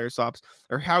individual player swaps,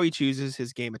 or how he chooses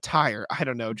his game attire? I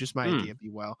don't know. Just my idea, be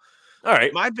well. All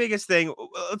right. My biggest thing,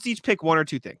 let's each pick one or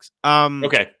two things.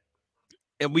 Okay.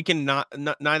 And we can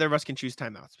neither of us can choose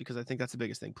timeouts because I think that's the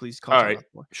biggest thing. Please call All timeouts right.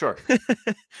 more. Sure.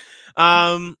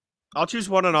 I'll choose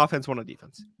one on offense, one on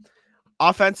defense.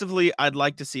 Offensively, I'd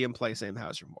like to see him play Sam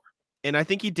Hauser more. And I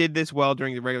think he did this well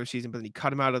during the regular season, but then he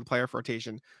cut him out of the playoff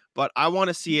rotation. But I want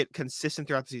to see it consistent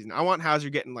throughout the season. I want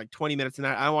Hauser getting like 20 minutes a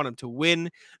night. I want him to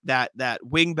win that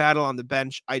wing battle on the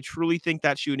bench. I truly think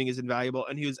that shooting is invaluable.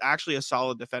 And he was actually a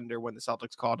solid defender when the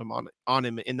Celtics called him on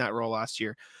him in that role last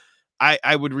year.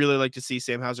 I would really like to see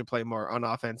Sam Hauser play more on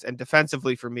offense. And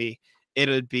defensively for me, it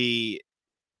would be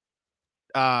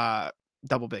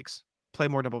double bigs. Play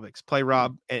more double bigs. Play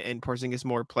Rob and Porzingis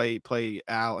more. Play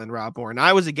Al and Rob more. And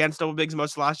I was against double bigs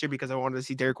most last year because I wanted to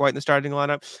see Derek White in the starting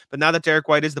lineup. But now that Derek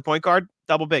White is the point guard,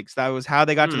 double bigs. That was how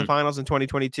they got to the finals in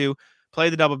 2022. Play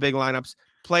the double big lineups.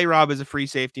 Play Rob as a free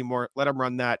safety more. Let him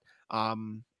run that.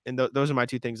 And those are my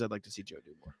two things I'd like to see Joe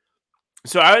do more.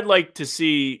 So I would like to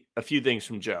see a few things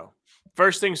from Joe.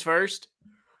 First things first,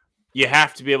 you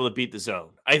have to be able to beat the zone.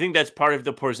 I think that's part of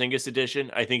the Porzingis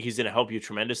edition. I think he's going to help you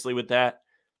tremendously with that.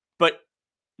 But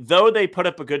though they put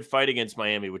up a good fight against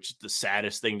Miami, which is the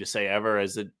saddest thing to say ever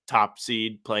as a top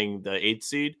seed playing the 8th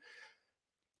seed,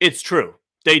 it's true.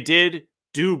 They did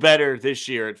do better this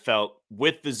year, it felt,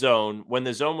 with the zone. When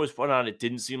the zone was put on, it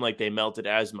didn't seem like they melted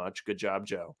as much. Good job,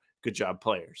 Joe. Good job,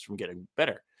 players, from getting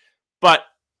better. But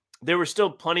there were still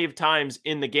plenty of times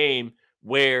in the game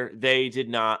where they did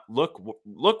not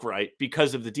look right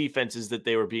because of the defenses that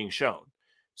they were being shown.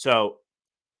 So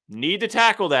need to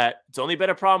tackle that. It's only been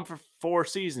a problem for 4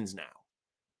 seasons now.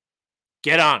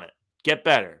 Get on it. Get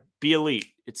better. Be elite.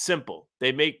 It's simple.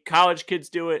 They make college kids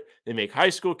do it. They make high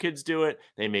school kids do it.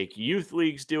 They make youth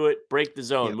leagues do it. Break the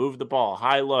zone. Move the ball.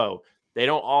 High, low. They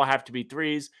don't all have to be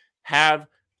threes. Have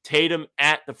Tatum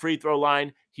at the free throw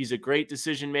line. He's a great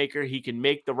decision maker. He can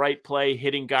make the right play,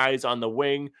 hitting guys on the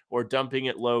wing or dumping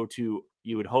it low to,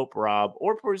 you would hope, Rob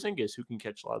or Porzingis, who can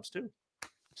catch lobs too.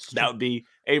 That would be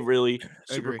a really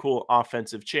super Agree. cool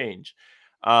offensive change.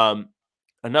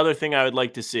 Another thing I would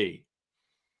like to see.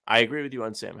 I agree with you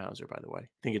on Sam Hauser, by the way.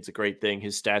 I think it's a great thing.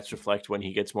 His stats reflect when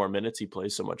he gets more minutes, he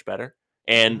plays so much better.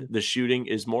 And the shooting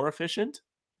is more efficient,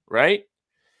 right?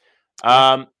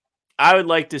 Yeah. I would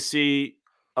like to see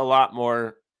a lot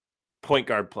more point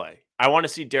guard play. I want to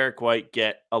see Derek White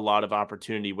get a lot of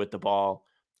opportunity with the ball.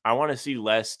 I want to see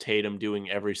less Tatum doing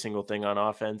every single thing on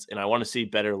offense, and I want to see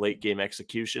better late game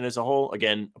execution as a whole.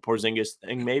 Again, a Porzingis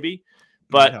thing maybe,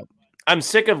 Might but help. I'm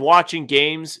sick of watching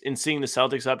games and seeing the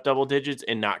Celtics up double digits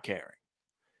and not caring.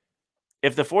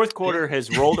 If the fourth quarter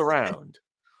has rolled around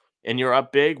and you're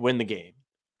up big, win the game.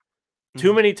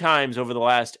 Too many times over the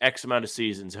last X amount of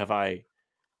seasons have I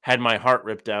had my heart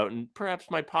ripped out and perhaps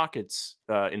my pockets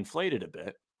inflated a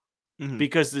bit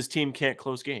because this team can't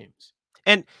close games.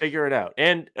 And Figure it out.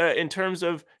 And in terms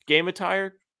of game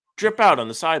attire, drip out on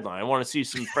the sideline. I want to see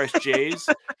some fresh J's.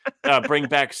 Bring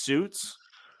back suits.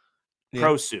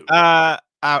 Pro suit. out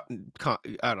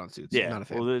on suits. Yeah, Not a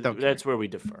fan. well, Don't that's care. where we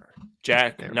defer.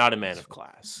 Jack, not a man of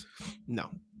class. No,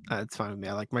 it's fine with me.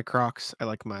 I like my Crocs. I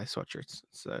like my sweatshirts.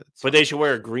 So But they should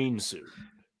wear a green suit.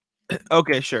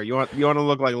 okay, sure. You want to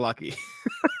look like Lucky.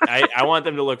 I want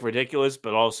them to look ridiculous,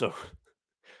 but also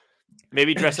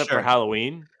maybe dress up for Sure.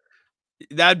 Halloween.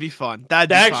 That'd be fun. That'd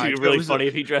be actually fine. really Joe funny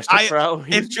if he dressed up for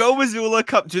Halloween. If Joe Mazzulla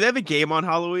come, do they have a game on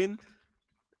Halloween?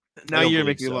 Now you're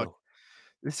making me look.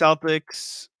 The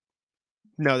Celtics.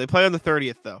 No, they play on the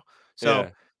 30th though. So yeah.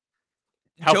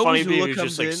 How Joe funny would it be if Mazzulla he was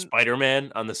just comes like in,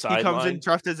 Spider-Man on the sideline? He comes in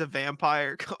dressed as a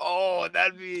vampire. Oh,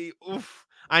 that'd be oof.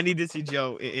 I need to see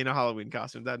Joe in a Halloween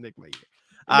costume. That'd make my year.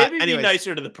 Maybe anyways. be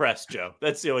nicer to the press, Joe.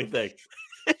 That's the only thing.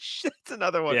 That's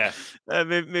another one. Yeah.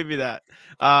 Maybe that.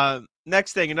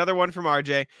 Next thing, another one from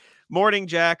RJ. Morning,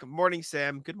 Jack. Morning,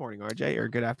 Sam. Good morning, RJ, or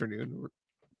good afternoon, or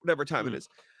whatever time it is.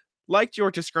 Liked your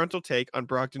disgruntled take on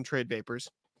Brogdon trade vapors.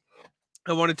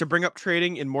 I wanted to bring up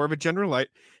trading in more of a general light,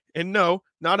 and no,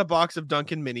 not a box of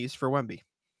Dunkin' Minis for Wemby.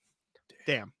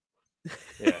 Damn.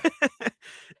 Yeah.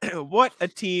 What a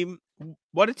team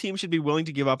should be willing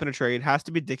to give up in a trade has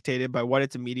to be dictated by what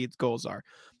its immediate goals are.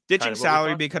 Ditching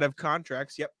salary because of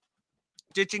contracts. Yep.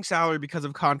 Ditching salary because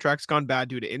of contracts gone bad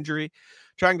due to injury.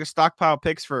 Trying to stockpile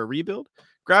picks for a rebuild.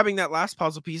 Grabbing that last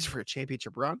puzzle piece for a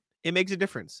championship run. It makes a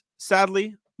difference.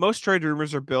 Sadly, most trade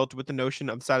rumors are built with the notion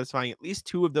of satisfying at least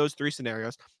two of those three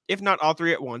scenarios, if not all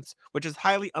three at once, which is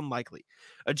highly unlikely.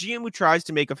 A GM who tries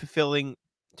to make fulfilling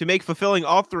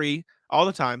all three all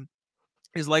the time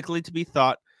is likely to be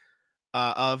thought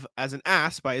of as an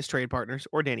ass by his trade partners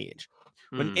or Danny Ainge.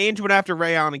 When Ainge went after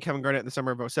Ray Allen and Kevin Garnett in the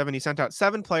summer of 2007, he sent out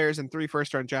 7 players and 3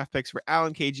 first-round draft picks for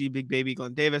Allen, KG, Big Baby,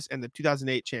 Glenn Davis, and the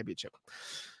 2008 championship.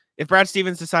 If Brad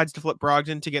Stevens decides to flip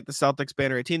Brogdon to get the Celtics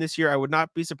banner 18 this year, I would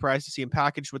not be surprised to see him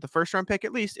packaged with the first-round pick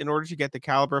at least in order to get the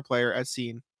caliber of player as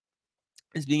seen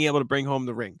as being able to bring home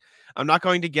the ring. I'm not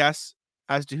going to guess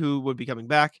as to who would be coming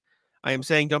back. I am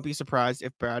saying don't be surprised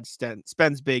if Brad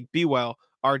spends big. Be well,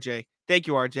 RJ. Thank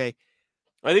you, RJ.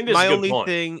 I think that's my a good only point.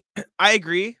 thing. I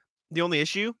agree. The only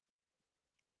issue,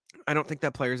 I don't think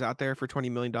that player's out there for $20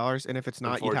 million. And if it's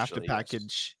not, you'd have to package.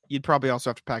 Yes. You'd probably also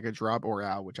have to package Rob or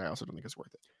Al, which I also don't think is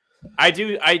worth it. I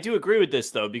do agree with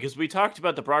this, though, because we talked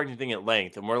about the Brogdon thing at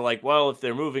length, and we're like, well, if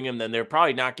they're moving him, then they're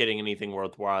probably not getting anything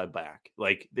worthwhile back.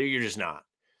 Like, you're just not.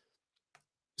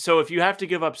 So if you have to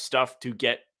give up stuff to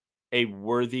get a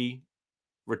worthy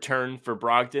return for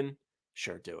Brogdon,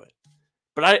 sure, do it.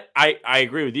 But I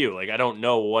agree with you. Like, I don't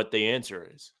know what the answer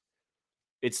is.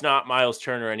 It's not Miles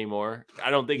Turner anymore.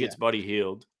 I don't think it's Buddy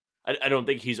Hield. I don't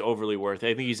think he's overly worth it.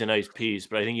 I think he's a nice piece,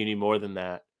 but I think you need more than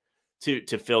that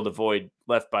to fill the void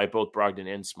left by both Brogdon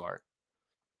and Smart.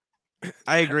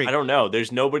 I agree. I don't know.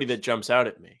 There's nobody that jumps out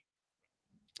at me.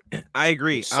 I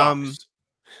agree.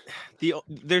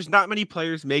 There's not many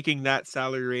players making that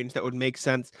salary range that would make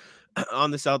sense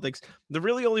on the Celtics. The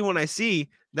really only one I see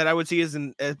that I would see as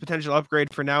a potential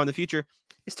upgrade for now in the future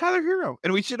is Tyler Hero.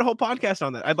 And we did a whole podcast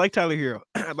on that. I'd like Tyler Hero.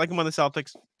 I'd like him on the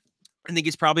Celtics. I think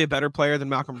he's probably a better player than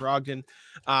Malcolm Brogdon.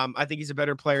 I think he's a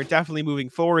better player, definitely moving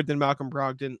forward than Malcolm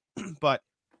Brogdon. But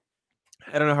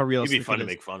I don't know how realistic. He'd be fun to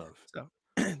make fun of. So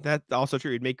that's also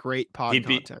true. He'd make great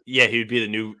content. Yeah, he'd be the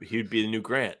new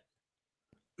Grant,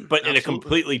 but in a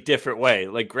completely different way.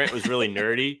 Like Grant was really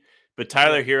nerdy, but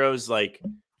Tyler Hero's like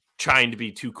trying to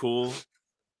be too cool,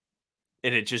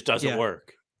 and it just doesn't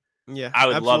work. Yeah, I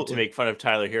would love to make fun of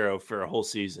Tyler Hero for a whole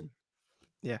season.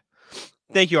 Yeah.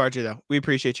 Thank you, RJ, though. We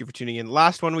appreciate you for tuning in.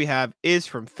 Last one we have is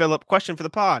from Philip. Question for the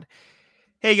pod.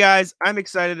 Hey guys, I'm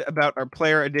excited about our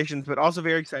player additions, but also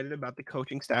very excited about the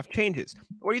coaching staff changes.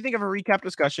 What do you think of a recap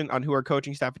discussion on who our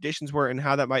coaching staff additions were and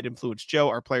how that might influence Joe,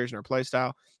 our players, and our play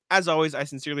style? As always, I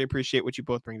sincerely appreciate what you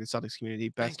both bring to the Celtics community.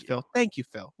 Best, Phil. Thank you,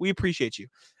 Phil. We appreciate you.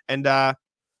 And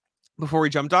before we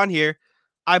jumped on here,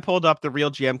 I pulled up the Real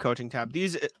GM coaching tab.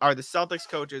 These are the Celtics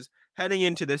coaches heading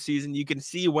into this season. You can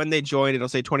see when they joined. It'll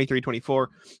say 23, 24.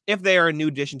 If they are a new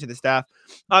addition to the staff,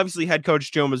 obviously head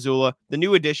coach Joe Mazzulla. The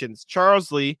new additions,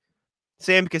 Charles Lee,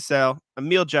 Sam Cassell,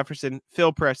 Emil Jefferson,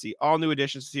 Phil Pressey, all new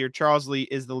additions here. Charles Lee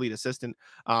is the lead assistant.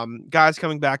 Guys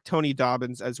coming back, Tony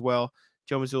Dobbins as well.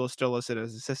 Joe Mazzulla still listed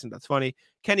as assistant. That's funny.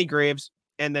 Kenny Graves,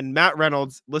 and then Matt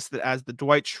Reynolds listed as the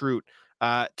Dwight Schrute.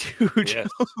 To Yes.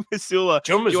 Joe Mazzulla.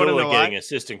 Joe Mazzulla getting why?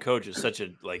 assistant coach is such a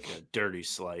dirty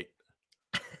slight.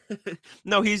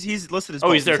 No, he's listed as. Oh,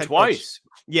 both. he's there head twice.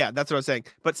 Coach. Yeah, that's what I was saying.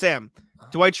 But Sam,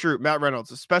 Dwight Schrute, Matt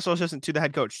Reynolds, a special assistant to the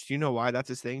head coach. Do you know why that's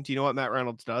his thing? Do you know what Matt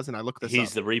Reynolds does? And I looked this up.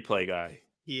 He's the replay guy.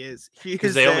 He is.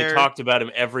 Because they only talked about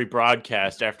him every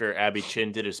broadcast after Abby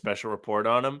Chin did a special report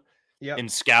on him. Yep. And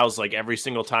Scow's like every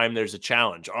single time there's a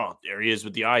challenge. Oh, there he is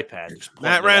with the iPad.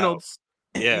 Matt Reynolds.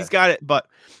 Yeah. He's got it. But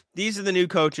these are the new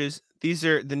coaches. These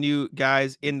are the new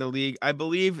guys in the league. I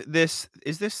believe this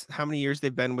how many years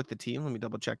they've been with the team? Let me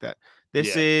double check that.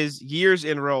 This is years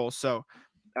in roll. So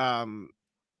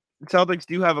Celtics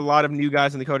do have a lot of new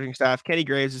guys on the coaching staff. Kenny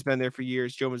Graves has been there for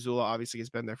years. Joe Mazzulla obviously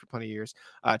has been there for plenty of years.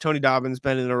 Tony Dobbins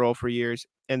been in a role for years.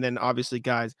 And then obviously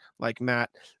guys like Matt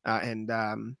and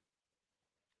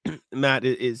Matt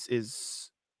is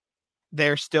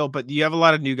there still, but you have a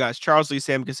lot of new guys. Charles Lee,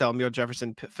 Sam Cassell, Emil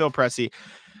Jefferson, Phil Pressey.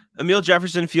 Emil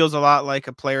Jefferson feels a lot like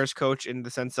a player's coach in the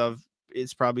sense of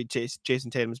it's probably Jason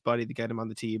Tatum's buddy to get him on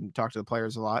the team, talk to the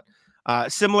players a lot.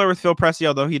 Similar with Phil Pressey,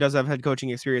 although he does have head coaching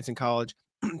experience in college.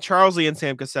 Charles Lee and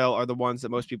Sam Cassell are the ones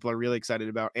that most people are really excited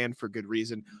about, and for good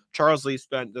reason. Charles Lee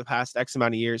spent the past X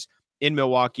amount of years in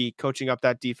Milwaukee, coaching up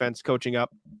that defense, coaching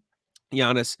up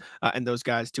Giannis and those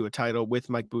guys to a title with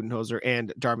Mike Budenholzer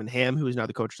and Darvin Ham, who is now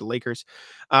the coach of the Lakers.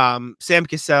 Sam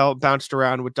Cassell bounced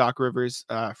around with Doc Rivers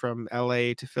from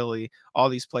LA to Philly, all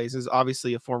these places.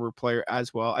 Obviously a former player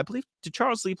as well. I believe, did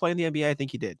Charles Lee play in the NBA? I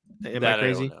think he did. Am I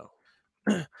crazy?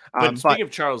 I don't know. But speaking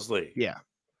of Charles Lee, yeah,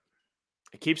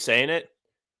 I keep saying it.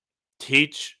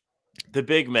 Teach the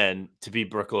big men to be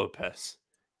Brook Lopez,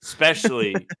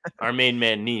 especially our main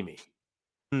man Nemi.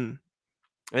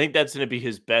 I think that's going to be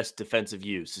his best defensive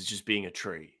use, is just being a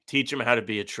tree. Teach him how to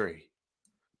be a tree.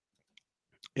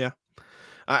 Yeah.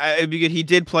 It'd be good. He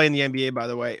did play in the NBA, by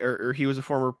the way, or he was a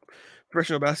former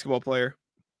professional basketball player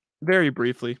very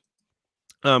briefly,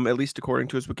 at least according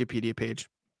to his Wikipedia page.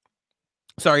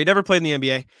 Sorry, he never played in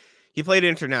the NBA. He played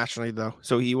internationally, though,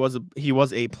 so he was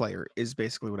a player, is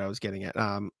basically what I was getting at.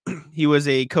 He was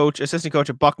a assistant coach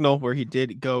at Bucknell, where he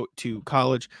did go to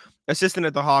college. Assistant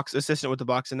at the Hawks, assistant with the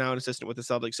Bucks, and now an assistant with the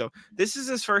Celtics. So this is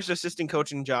his first assistant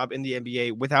coaching job in the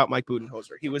NBA without Mike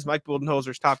Budenholzer. He was Mike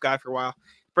Budenholzer's top guy for a while,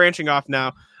 branching off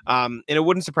now. And it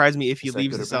wouldn't surprise me if he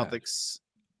leaves the Celtics.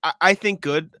 I think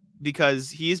good, because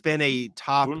he's been a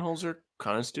top. Budenholzer,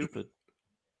 kind of stupid.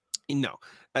 No,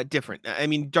 different. I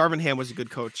mean, Darvin Ham was a good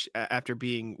coach after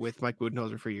being with Mike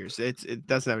Budenholzer for years. It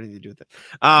doesn't have anything to do with it.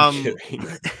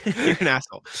 You're an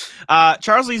asshole.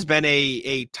 Charles Lee's been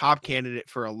a top candidate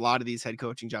for a lot of these head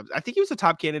coaching jobs. I think he was a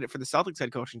top candidate for the Celtics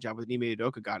head coaching job when Ime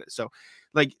Udoka got it. So,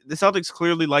 like, the Celtics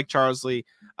clearly like Charles Lee.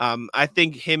 I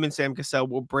think him and Sam Cassell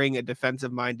will bring a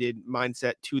defensive-minded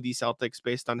mindset to the Celtics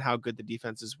based on how good the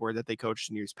defenses were that they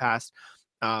coached in years past.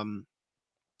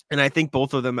 And I think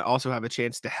both of them also have a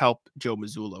chance to help Joe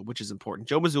Mazzulla, which is important.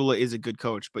 Joe Mazzulla is a good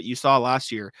coach, but you saw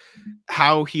last year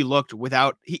how he looked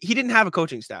without he didn't have a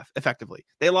coaching staff effectively.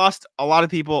 They lost a lot of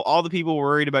people. All the people were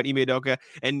worried about Ime Udoka,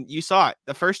 and you saw it.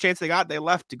 The first chance they got, they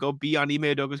left to go be on Ime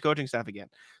Udoka's coaching staff again.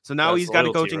 So now he's got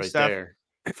a coaching staff. There.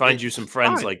 Find you some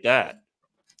friends fine. Like that.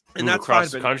 And move that's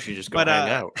across fine, the country, just go hang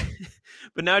out.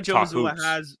 But now Joe Talk Mazzulla hoops.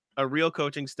 has a real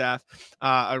coaching staff,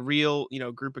 a real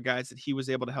group of guys that he was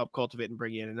able to help cultivate and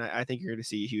bring in, and I think you're going to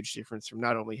see a huge difference from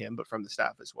not only him but from the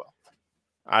staff as well.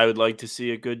 I would like to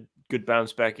see a good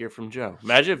bounce back year from Joe.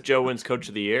 Imagine if Joe wins Coach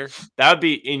of the Year. That would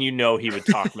be, and he would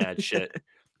talk mad shit.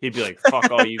 He'd be like, "Fuck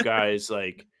all you guys!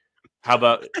 Like, how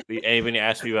about anybody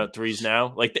ask me about threes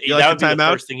now? Like, that would be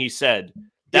the first thing he said.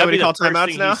 That would be the first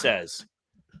thing he says.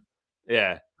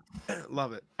 Yeah."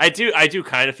 Love it. I do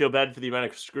kind of feel bad for the amount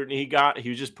of scrutiny he got. He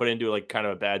was just put into like kind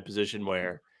of a bad position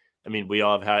where, I mean, we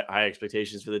all have high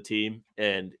expectations for the team,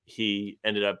 and he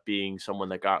ended up being someone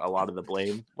that got a lot of the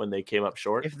blame when they came up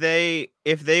short. If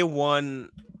they won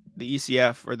the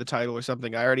ECF or the title or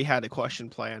something, I already had a question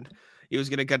planned. he was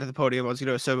going to get to the podium.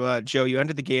 Joe, you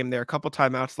ended the game there. A couple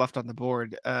timeouts left on the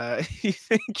board. You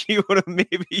think you would have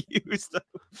maybe used them,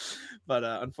 but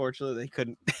unfortunately they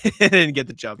couldn't. They didn't get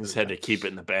the jump. Just had to keep it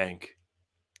in the bank.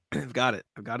 I've got it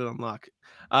on lock.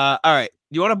 All right.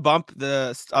 You want to bump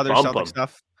the other Celtic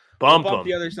stuff? Bump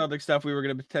the other Celtic stuff we were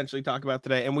going to potentially talk about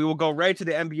today, and we will go right to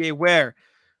the NBA where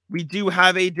we do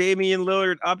have a Damian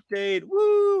Lillard update.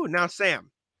 Woo! Now, Sam,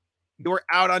 you're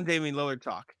out on Damian Lillard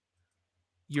talk.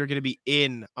 You're going to be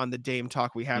in on the Dame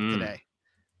talk we have today.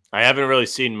 I haven't really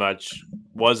seen much.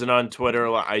 Wasn't on Twitter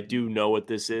a lot. I do know what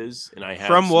this is, and I have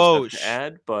from some Walsh stuff to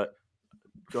add, but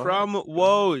from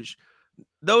Woj.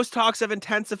 Those talks have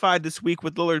intensified this week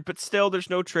with Lillard, but still there's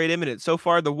no trade imminent. So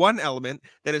far, the one element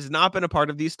that has not been a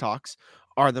part of these talks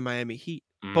are the Miami Heat.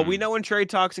 But we know in trade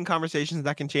talks and conversations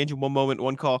that can change in one moment,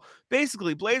 one call.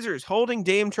 Basically, Blazers holding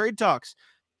Dame trade talks,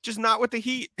 just not with the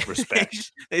Heat.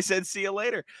 Respect. They said, see you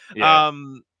later. Yeah.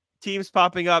 Teams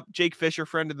popping up. Jake Fisher,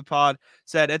 friend of the pod,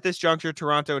 said at this juncture,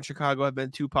 Toronto and Chicago have been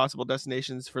two possible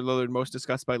destinations for Lillard, most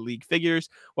discussed by league figures.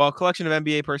 While a collection of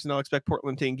NBA personnel expect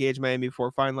Portland to engage Miami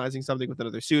before finalizing something with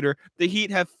another suitor, the Heat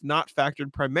have not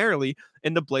factored primarily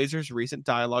in the Blazers' recent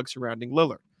dialogue surrounding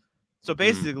Lillard. So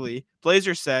basically,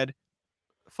 Blazers said,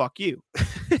 fuck you.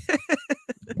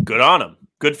 Good on them.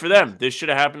 Good for them. This should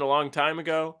have happened a long time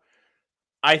ago.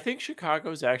 I think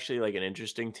Chicago's actually like an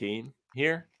interesting team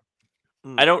here.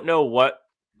 I don't know what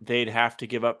they'd have to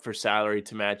give up for salary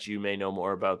to match. You may know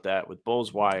more about that with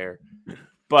Bulls Wire.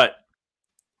 But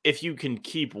if you can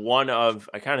keep one of,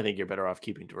 I kind of think you're better off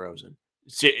keeping DeRozan.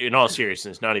 In all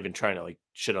seriousness, not even trying to like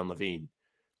shit on Levine.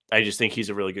 I just think he's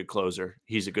a really good closer.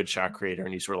 He's a good shot creator,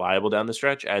 and he's reliable down the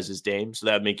stretch, as is Dame. So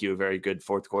that would make you a very good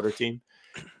fourth quarter team.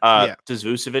 Does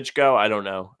Vucevic go? I don't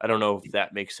know. I don't know if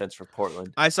that makes sense for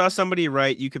Portland. I saw somebody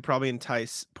write you could probably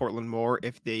entice Portland more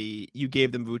if you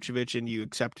gave them Vucevic and you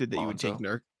accepted that you would take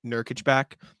Nurkic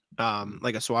back,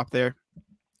 like a swap there,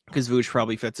 because Vuce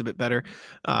probably fits a bit better.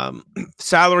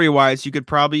 Salary wise, you could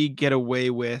probably get away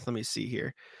with. Let me see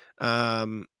here.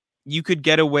 You could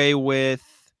get away with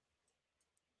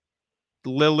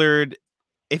Lillard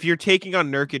if you're taking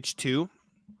on Nurkic too.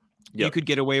 Yep. You could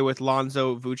get away with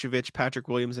Lonzo, Vucevic, Patrick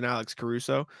Williams, and Alex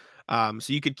Caruso. So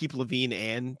you could keep Levine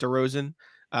and DeRozan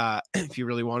if you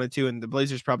really wanted to. And the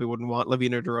Blazers probably wouldn't want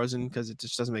Levine or DeRozan because it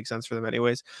just doesn't make sense for them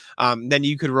anyways. Then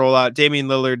you could roll out Damian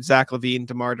Lillard, Zach LaVine,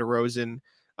 DeMar DeRozan,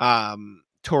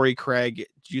 Torrey Craig,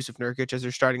 Jusuf Nurkic as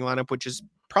their starting lineup, which is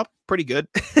probably pretty good.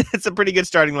 It's a pretty good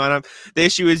starting lineup. The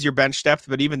issue is your bench depth,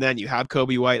 but even then you have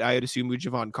Kobe White, I would assume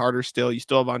Javon Carter still. You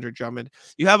still have Andre Drummond.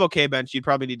 You have okay bench. You'd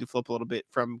probably need to flip a little bit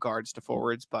from guards to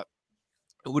forwards, but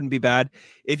it wouldn't be bad.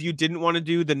 If you didn't want to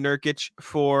do the Nurkic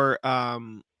for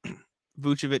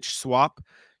Vucevic swap,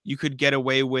 you could get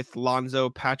away with Lonzo,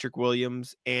 Patrick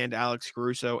Williams, and Alex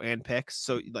Caruso and picks.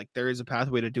 So like there is a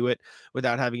pathway to do it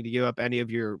without having to give up any of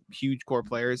your huge core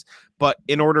players. But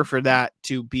in order for that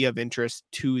to be of interest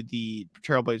to the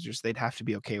Trailblazers, they'd have to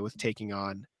be okay with taking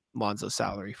on Lonzo's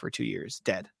salary for 2 years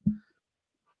dead.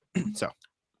 So,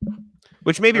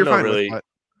 which maybe you're fine with. But...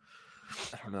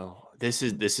 I don't know. This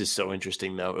is so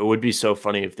interesting though. It would be so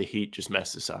funny if the Heat just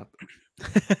messed this up.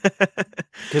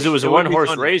 Because it was a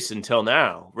one-horse race until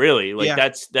now, really. Like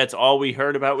that's all we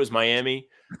heard about was Miami.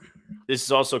 This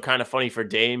is also kind of funny for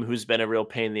Dame, who's been a real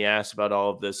pain in the ass about all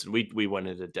of this, and we went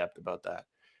into depth about that.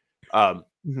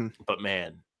 But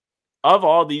man, of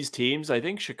all these teams, I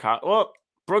think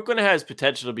Brooklyn has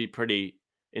potential to be pretty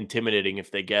intimidating if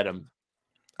they get him.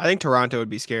 I think Toronto would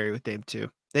be scary with Dame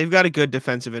too. They've got a good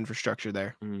defensive infrastructure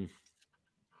there,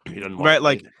 right?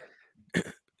 Like.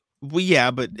 Well, yeah,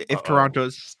 but if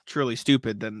Toronto's truly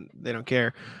stupid, then they don't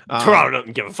care. Toronto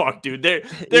doesn't give a fuck, dude. They're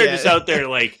just out there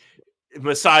like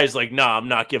Masai's like, nah, I'm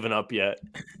not giving up yet.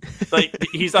 Like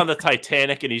he's on the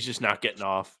Titanic and he's just not getting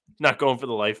off, not going for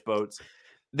the lifeboats.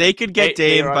 They could get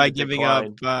Dame by giving up.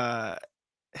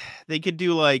 They could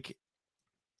do like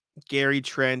Gary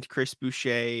Trent, Chris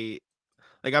Boucher.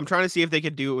 Like I'm trying to see if they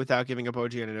could do it without giving up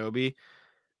OG Anunoby.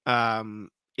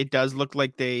 It does look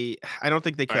like I don't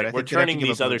think they could. Right, we're turning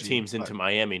these other teams into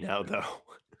Miami now, though.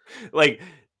 like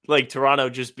Toronto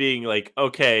just being like,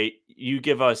 okay, you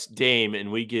give us Dame and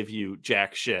we give you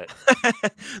jack shit.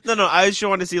 No, I just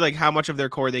want to see like how much of their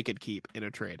core they could keep in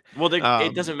a trade. Well,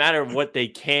 it doesn't matter what they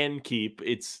can keep.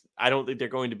 I don't think they're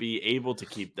going to be able to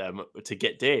keep them to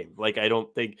get Dame. Like I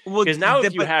don't think because now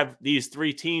if you have these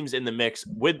three teams in the mix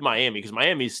with Miami, because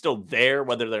Miami is still there,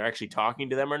 whether they're actually talking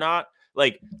to them or not,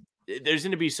 like. There's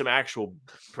going to be some actual,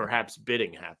 perhaps,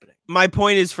 bidding happening. My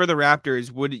point is for the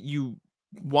Raptors, would you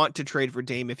want to trade for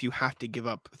Dame if you have to give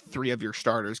up 3 of your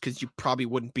starters because you probably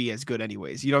wouldn't be as good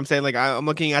anyways. You know what I'm saying? Like I'm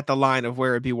looking at the line of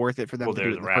where it'd be worth it for them to do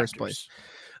it in the first place.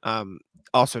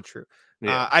 Also true.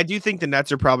 Yeah. I do think the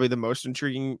Nets are probably the most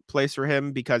intriguing place for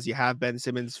him because you have Ben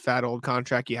Simmons' fat old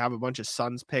contract, you have a bunch of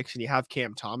Suns picks, and you have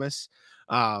Cam Thomas.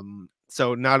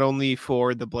 So not only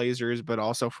for the Blazers, but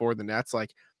also for the Nets,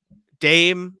 like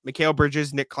Dame, Mikal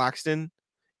Bridges, Nick Claxton,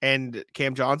 and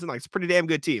Cam Johnson, like it's a pretty damn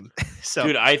good team. So,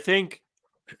 dude, I think,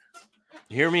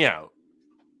 hear me out.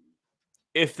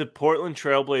 If the Portland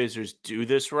Trailblazers do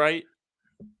this right,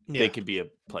 they could be a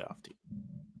playoff team.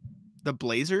 The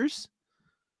Blazers?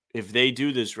 If they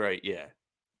do this right, yeah.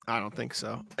 I don't think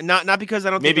so. Not because I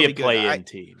don't think maybe a play-in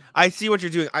team. I see what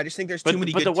you're doing. I just think there's too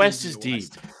many. But good the West teams is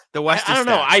deep. The West. I don't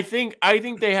know. I think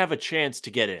they have a chance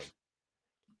to get in.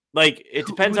 Like it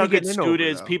depends how good Scoot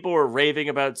is. Though? People were raving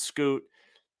about Scoot.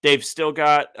 They've still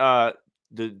got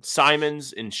the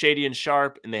Simons and Shady and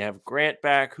Sharp, and they have Grant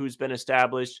back, who's been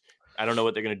established. I don't know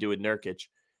what they're going to do with Nurkic.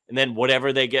 And then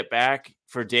whatever they get back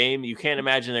for Dame, you can't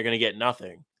imagine they're going to get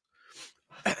nothing.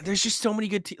 There's just so many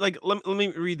good teams. Like, let me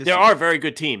read this. There are very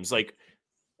good teams. Like,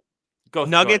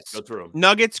 Nuggets, go through them.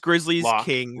 Nuggets, Grizzlies,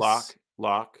 Kings,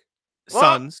 Lock,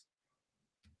 Suns.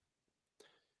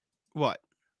 What?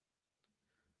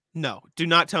 No, do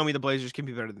not tell me the Blazers can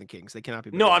be better than the Kings. They cannot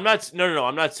be. No, I'm not. No.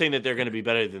 I'm not saying that they're going to be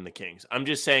better than the Kings. I'm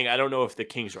just saying I don't know if the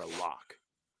Kings are a lock.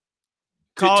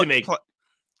 To make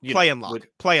play and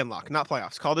lock, not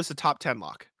playoffs. Call this a top 10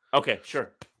 lock. Okay,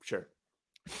 sure.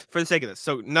 For the sake of this,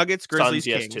 so Nuggets, Grizzlies,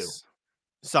 Suns, Kings, yes,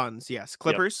 too. Suns, yes,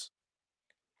 Clippers,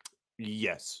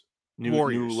 yes,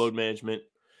 Warriors, new load management,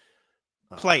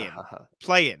 play in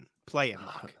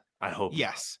lock. I hope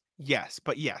yes,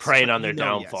 but yes, praying on their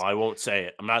downfall. Yes. I won't say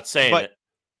it. I'm not saying it.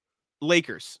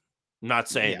 Lakers, not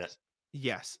saying it.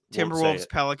 Yes, Timberwolves,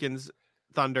 Pelicans,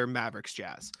 Thunder, Mavericks,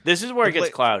 Jazz. This is where it gets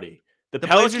cloudy. The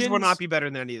Blazers will not be better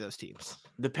than any of those teams.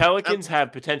 The Pelicans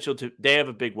have potential to. They have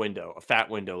a big window, a fat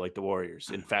window, like the Warriors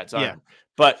in Fat Zion. Yeah.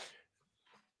 But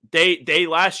they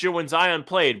last year when Zion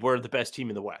played were the best team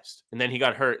in the West, and then he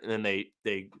got hurt, and then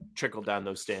they trickled down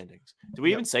those standings. Did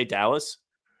we even say Dallas?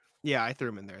 Yeah, I threw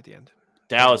him in there at the end.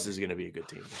 Dallas is going to be a good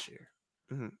team this year.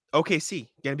 Mm-hmm. OKC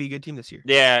going to be a good team this year.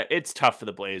 Yeah, it's tough for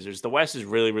the Blazers. The West is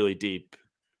really, really deep.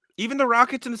 Even the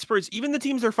Rockets and the Spurs, even the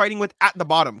teams they're fighting with at the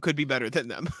bottom could be better than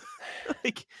them.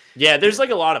 There's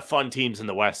like a lot of fun teams in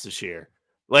the West this year.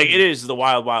 Like it is the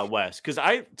wild, wild West. Because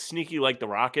I sneaky like the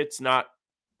Rockets, not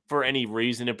for any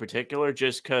reason in particular,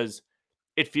 just because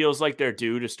it feels like they're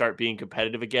due to start being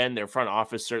competitive again. Their front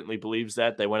office certainly believes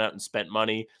that. They went out and spent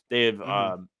money. They have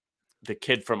the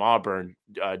kid from Auburn,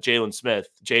 Jaden Smith.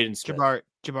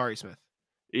 Jabari Smith.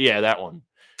 Yeah, that one.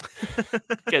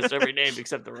 Guess every name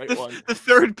except the right one. The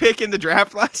third pick in the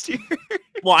draft last year.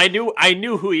 Well, I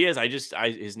knew who he is.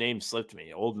 His name slipped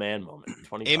me. Old man moment.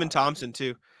 Amon Thompson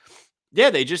too.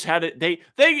 Yeah, they just had it.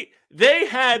 They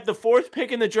had the 4th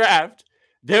pick in the draft.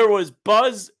 There was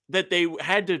buzz that they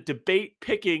had to debate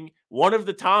picking one of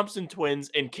the Thompson twins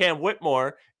and Cam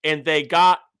Whitmore, and they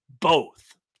got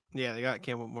both. Yeah, they got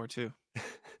Cam Whitmore too.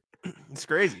 It's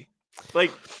crazy.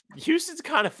 Like, Houston's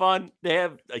kind of fun. They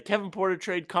have a Kevin Porter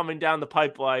trade coming down the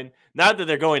pipeline. Not that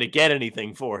they're going to get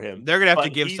anything for him. They're going to have to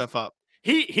give stuff up.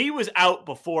 He was out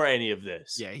before any of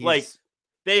this. Yeah,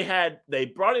 they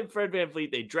brought in Fred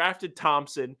VanVleet. They drafted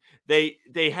Thompson. They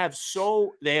have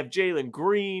Jalen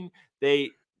Green.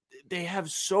 They have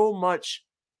so much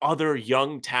other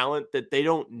young talent that they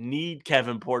don't need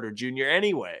Kevin Porter Jr.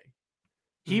 anyway.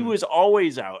 He was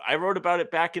always out. I wrote about it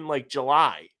back in like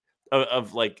July.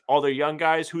 Of like all their young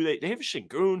guys who they have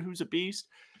Şengün, who's a beast.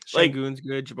 Şengün's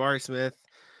good. Jabari Smith.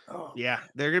 Oh. Yeah,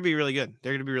 they're going to be really good.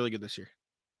 They're going to be really good this year.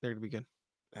 They're going to be good.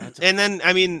 And then,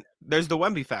 I mean, there's the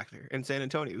Wemby factor in San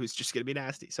Antonio, who's just going to be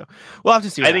nasty. So we'll have to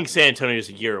see. I think San Antonio is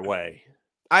a year away.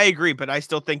 I agree, but I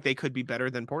still think they could be better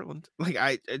than Portland.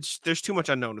 Like there's too much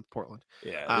unknown with Portland.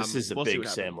 Yeah, this is a big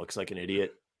Sam looks like an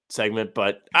idiot segment,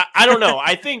 but I don't know.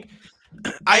 I think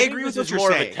I agree with what you're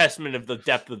more saying. Of a testament of the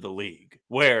depth of the league.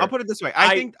 Where I'll put it this way,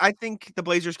 I think the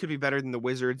Blazers could be better than the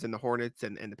Wizards and the Hornets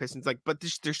and the Pistons. Like, but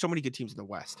there's so many good teams in the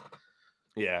West.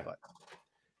 Yeah, but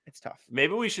it's tough.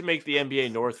 Maybe we should make the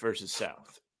NBA North versus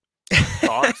South.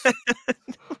 Thoughts?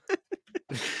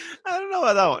 I don't know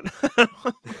about that one.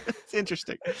 It's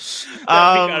interesting.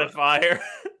 Got a fire.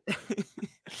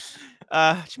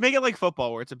 Should make it like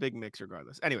football where it's a big mix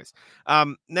regardless. Anyways,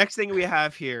 next thing we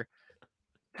have here.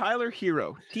 Tyler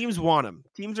Hero. Teams want him.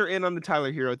 Teams are in on the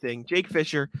Tyler Hero thing. Jake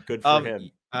Fisher Good for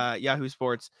him. Yahoo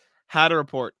Sports had a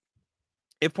report.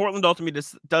 If Portland ultimately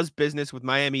does business with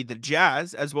Miami, the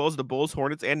Jazz, as well as the Bulls,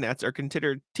 Hornets, and Nets, are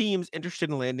considered teams interested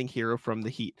in landing Hero from the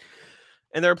Heat.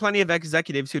 And there are plenty of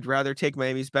executives who'd rather take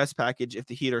Miami's best package if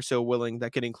the Heat are so willing.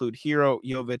 That could include Hero,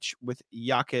 Jovic with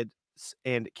Jakic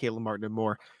and Caleb Martin and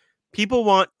more. People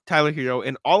want Tyler Hero,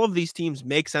 and all of these teams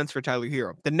make sense for Tyler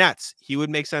Hero. The Nets, he would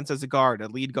make sense as a guard, a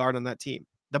lead guard on that team.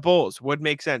 The Bulls would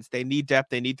make sense. They need depth.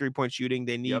 They need three-point shooting.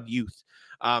 They need youth.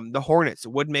 The Hornets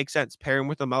would make sense. Pairing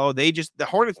with LaMelo, the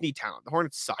Hornets need talent. The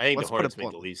Hornets suck. I think the Hornets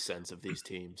make the least sense of these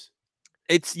teams.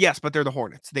 Yes, but they're the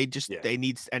Hornets. They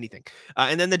need anything.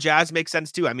 And then the Jazz makes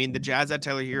sense too. I mean, the Jazz at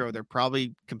Tyler Hero, they're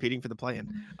probably competing for the play-in.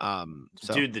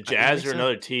 So dude, the Jazz are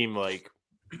another team like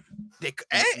maybe.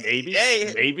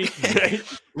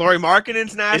 Laurie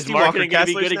Markkinen's nasty. Is Markkinen going to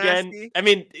be good nasty. again? I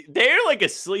mean, they're like a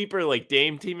sleeper like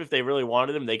Dame team. If they really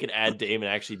wanted them, they could add Dame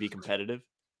and actually be competitive.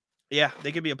 Yeah,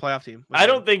 they could be a playoff team. I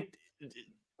don't think.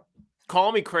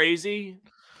 Call me crazy.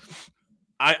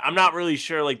 I'm not really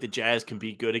sure like the Jazz can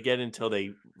be good again until they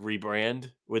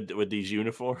rebrand with these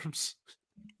uniforms.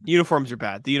 Uniforms are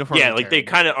bad. The uniforms, like they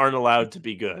kind of aren't allowed to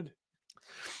be good.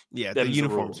 Yeah, the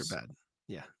uniforms are bad.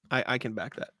 Yeah, I can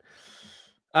back that.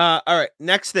 All right,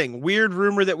 next thing. Weird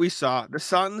rumor that we saw. The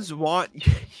Suns want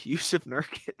Yusuf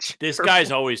Nurkic. This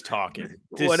guy's always talking.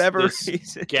 This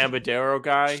reason. Gambadoro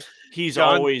guy, he's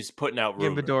always putting out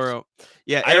rumors. Gambadoro.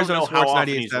 Yeah, I don't know how often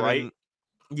he's right.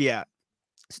 Yeah.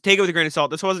 So take it with a grain of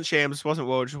salt. This wasn't Shams. This wasn't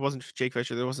Woj. This wasn't Jake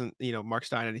Fisher. There wasn't, Mark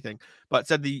Stein, anything. But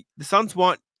said the Suns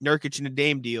want Nurkic in a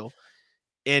Dame deal.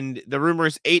 And the rumor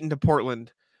is Ayton to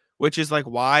Portland, which is like,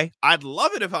 why? I'd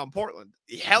love it if I'm Portland.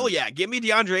 Hell yeah. Give me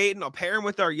DeAndre Ayton. I'll pair him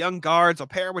with our young guards. I'll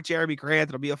pair him with Jeremy Grant.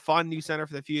 It'll be a fun new center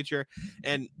for the future.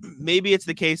 And maybe it's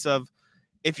the case of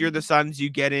if you're the Suns, you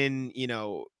get in,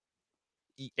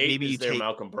 maybe you take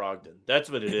Malcolm Brogdon. That's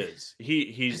what it is.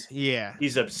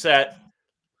 He's upset.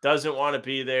 Doesn't want to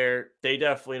be there. They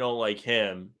definitely don't like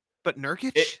him. But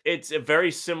Nurkic? It's a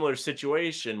very similar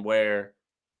situation where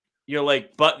you're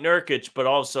like, but Nurkic, but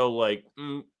also like,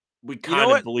 we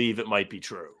kind of believe it might be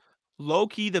true.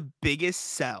 Low-key, the biggest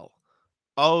sell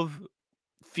of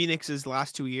Phoenix's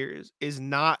last 2 years is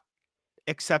not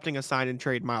accepting a sign and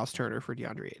trade Miles Turner for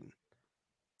DeAndre Ayton.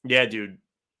 Yeah, dude.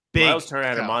 Miles Turner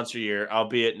had a monster year,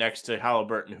 albeit next to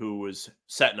Halliburton, who was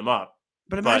setting him up.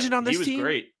 But imagine on this team. He was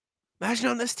great. Imagine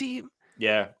on this team.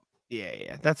 Yeah.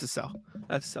 Yeah. That's a sell.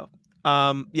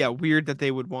 Yeah, weird that they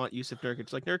would want Yusuf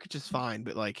Nurkic. Like, Nurkic is fine,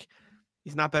 but like,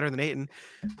 he's not better than Ayton.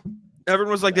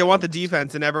 Everyone was like, they want the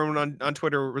defense, and everyone on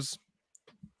Twitter was.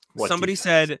 Somebody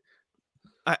said,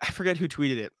 I forget who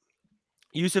tweeted it.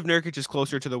 Yusuf Nurkic is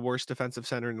closer to the worst defensive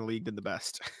center in the league than the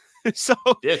best. So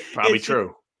yeah, probably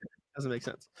true. Doesn't make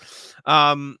sense.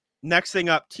 Next thing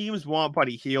up, teams want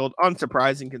Buddy Hield.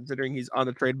 Unsurprising considering he's on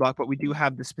the trade block, but we do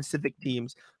have the specific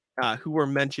teams who were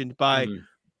mentioned by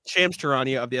Shams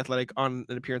Charania of The Athletic on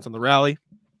an appearance on the Rally.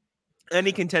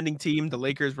 Any contending team, the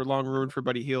Lakers were long rumored for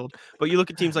Buddy Hield, but you look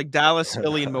at teams like Dallas,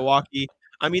 Philly, and Milwaukee.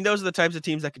 I mean, those are the types of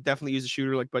teams that could definitely use a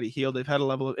shooter like Buddy Hield. They've had a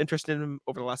level of interest in him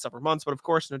over the last several months, but of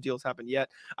course, no deals happened yet.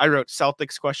 I wrote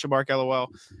Celtics ? LOL.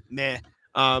 Meh.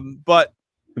 But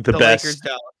the best. Lakers,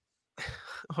 Dallas.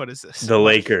 What is this? The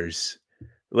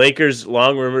Lakers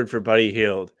long rumored for Buddy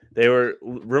Hield. They were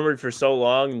rumored for so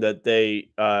long that they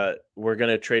were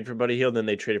going to trade for Buddy Hield, then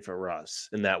they traded for Russ,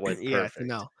 and that went perfect.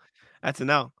 That's a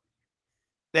no.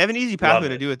 They have an easy pathway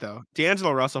to do it, though.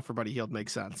 D'Angelo Russell for Buddy Hield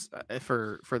makes sense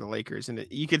for the Lakers, and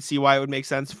you could see why it would make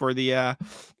sense for the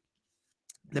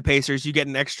Pacers. You get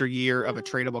an extra year of a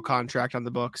tradable contract on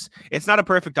the books. It's not a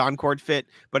perfect on-court fit,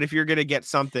 but if you're going to get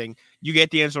something, you get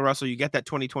D'Angelo Russell, you get that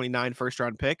 2029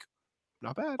 first-round pick.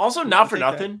 Not bad. Also, not for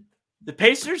nothing, the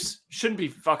Pacers shouldn't be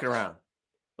fucking around.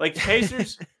 Like, the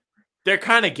Pacers, they're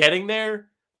kind of getting there.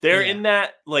 They're in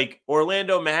that, like,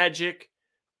 Orlando Magic,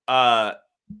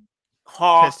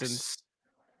 Hawks. Pistons.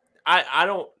 I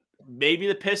don't, maybe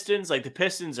the Pistons. Like, the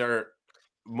Pistons are,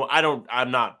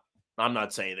 I'm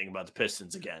not saying anything about the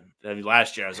Pistons again. I mean,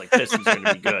 last year I was like, Pistons are going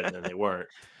to be good, and then they weren't.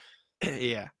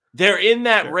 Yeah. They're in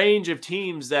that range of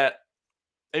teams that,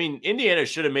 I mean, Indiana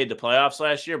should have made the playoffs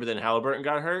last year, but then Halliburton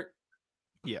got hurt.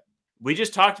 Yeah. We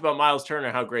just talked about Miles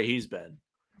Turner, how great he's been.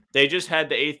 They just had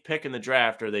the 8th pick in the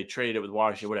draft, or they traded it with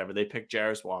Washington, whatever. They picked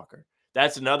Jarris Walker.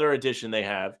 That's another addition they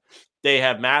have. They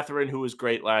have Mathurin, who was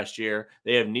great last year.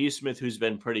 They have Nesmith, who's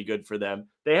been pretty good for them.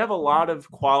 They have a lot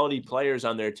of quality players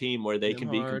on their team where they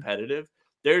can be competitive.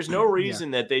 There's no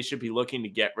reason that they should be looking to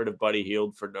get rid of Buddy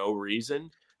Hield for no reason.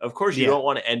 Of course, you don't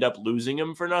want to end up losing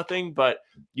him for nothing, but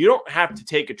you don't have to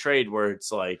take a trade where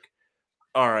it's like,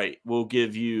 all right, we'll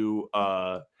give you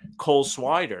Cole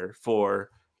Swider for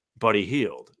Buddy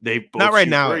Hield. They both not right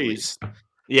now, at least.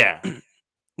 Yeah.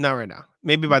 Not right now.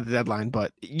 Maybe by the deadline,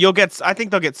 but I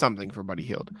think they'll get something for Buddy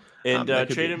Hield. And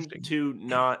trade him to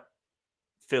not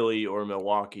Philly or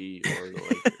Milwaukee or the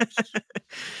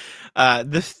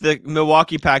Lakers. The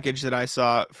Milwaukee package that I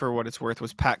saw, for what it's worth,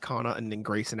 was Pat Connaughton and then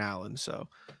Grayson Allen. So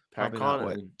Pat probably not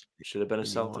what Connaughton should have been a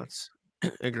Indy Celtic. wants.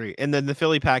 Agree. And then the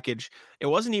Philly package, it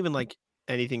wasn't even like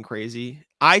anything crazy.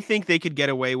 I think they could get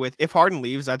away with, if Harden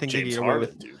leaves, I think they could James get away Harden,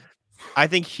 with. dude. I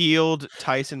think Heald,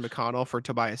 Tyson, McConnell for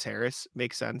Tobias Harris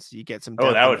makes sense. You get some Oh,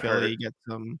 depth that in would Philly. hurt. You get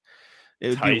some. It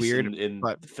would Tyson be weird. in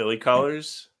but the Philly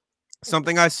colors.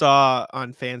 something I saw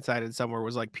on Fansided somewhere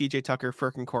was like PJ Tucker,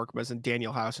 Furkan Korkmaz, and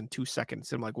Daniel House in 2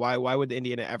 seconds. I'm like, why would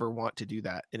Indiana ever want to do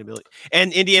that?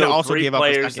 And Indiana So also 3 gave up a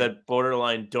players second. that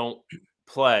borderline don't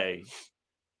play,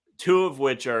 2 of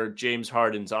which are James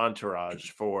Harden's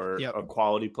entourage for a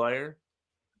quality player.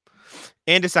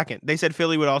 And a second. They said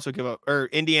Philly would also give up, or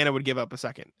Indiana would give up a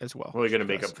second as well. We're going to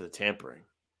make up for the tampering.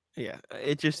 Yeah,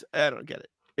 it just, I don't get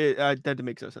it. That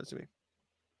makes no sense to me.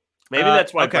 Maybe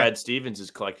that's why Brad Stevens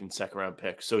is collecting second-round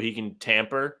picks, so he can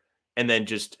tamper and then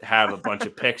just have a bunch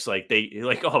of picks. Oh,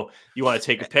 you want to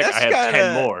take a pick? I have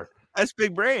 10 more. That's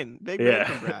big brain. Big brain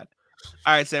from Brad.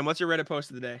 All right, Sam, what's your Reddit post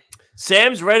of the day?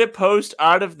 Sam's Reddit post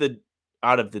of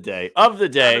the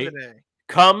day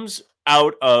comes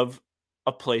out of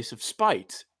a place of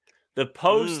spite. The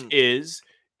post is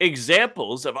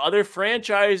examples of other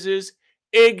franchises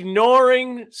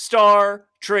ignoring star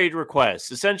trade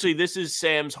requests. Essentially, this is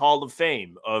Sam's Hall of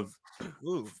Fame of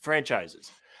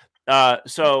franchises.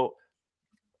 So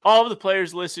all of the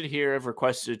players listed here have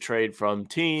requested a trade from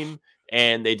team,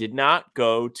 and they did not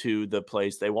go to the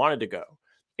place they wanted to go.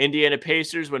 Indiana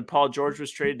Pacers, when Paul George was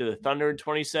traded to the Thunder in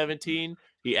 2017,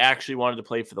 he actually wanted to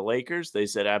play for the Lakers. They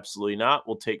said, absolutely not.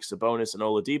 We'll take Sabonis and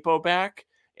Oladipo back.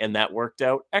 And that worked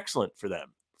out excellent for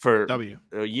them for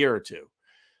a year or two.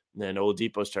 And then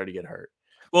Oladipo started to get hurt.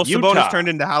 Well, Sabonis turned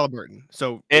into Halliburton,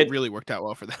 so it really worked out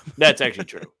well for them. That's actually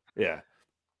true. Yeah.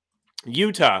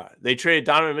 Utah, they traded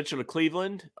Donovan Mitchell to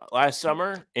Cleveland last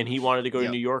summer, and he wanted to go to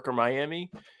New York or Miami.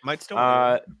 Might still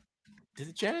did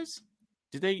the Jazz?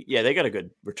 Did they? Yeah, they got a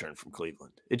good return from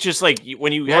Cleveland. It's just like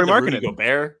when you had the Rudy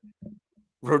Gobert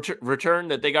return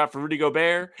that they got for Rudy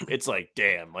Gobert, it's like,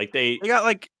 damn. Like they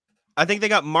got I think they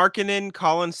got Markkanen,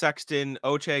 Colin Sexton,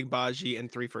 Ochai Agbaji, and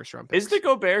 3 first-round picks. Is the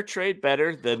Gobert trade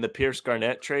better than the Pierce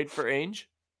Garnett trade for Ainge?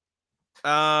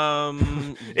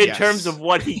 In terms of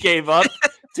what he gave up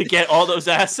to get all those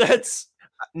assets?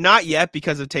 Not yet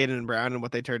because of Tatum and Brown and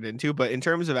what they turned into, but in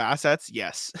terms of assets,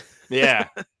 yes. Yeah.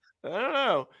 I don't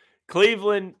know.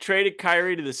 Cleveland traded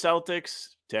Kyrie to the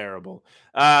Celtics. Terrible.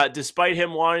 Despite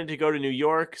him wanting to go to New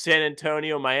York, San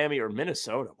Antonio, Miami, or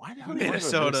Minnesota. Why the hell did he want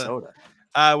to go to Minnesota?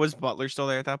 Was Butler still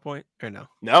there at that point or no?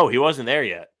 No, he wasn't there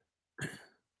yet.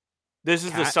 This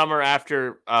is the summer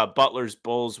after Butler's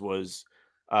Bulls was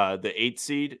the 8th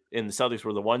seed and the Celtics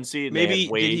were the 1 seed. Maybe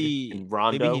Wade and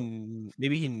Rondo.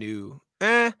 Maybe he knew.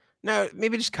 No,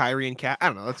 maybe just Kyrie and Cat. I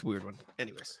don't know. That's a weird one.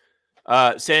 Anyways.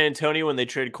 San Antonio, when they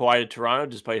traded Kawhi to Toronto,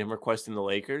 despite him requesting the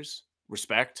Lakers.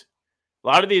 Respect. A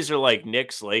lot of these are like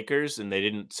Knicks, Lakers, and they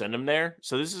didn't send him there.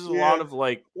 So this is a lot of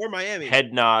like or Miami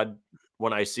head nod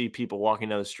when I see people walking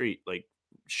down the street, like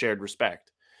shared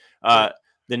respect. The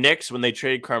Knicks, when they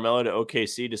traded Carmelo to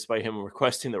OKC, despite him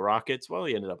requesting the Rockets, well,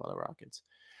 he ended up on the Rockets.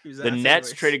 The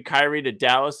Nets traded Kyrie to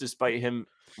Dallas, despite him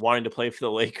wanting to play for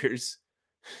the Lakers.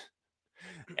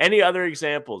 Any other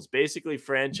examples? Basically,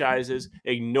 franchises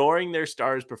ignoring their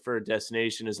stars' preferred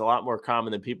destination is a lot more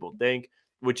common than people think,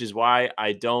 which is why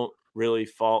I don't really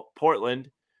fault Portland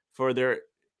for their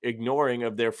ignoring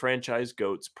of their franchise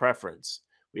GOAT's preference.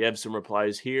 We have some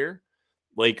replies here.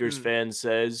 Lakers fan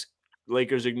says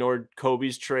Lakers ignored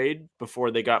Kobe's trade before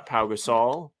they got Pau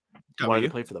Gasol. He wanted to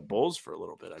play for the Bulls for a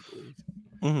little bit, I believe.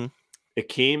 Mm-hmm.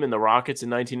 Akeem and the Rockets in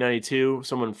 1992.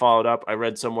 Someone followed up. I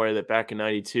read somewhere that back in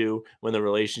 92, when the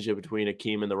relationship between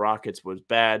Akeem and the Rockets was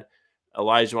bad,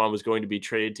 Olajuwon was going to be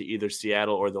traded to either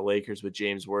Seattle or the Lakers, with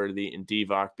James Worthy and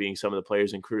Divac being some of the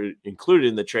players included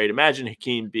in the trade. Imagine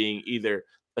Hakeem being either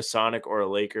a Sonic or a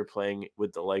Laker, playing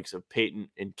with the likes of Peyton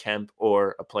and Kemp,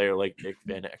 or a player like Nick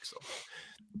Van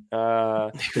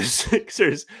Exel. The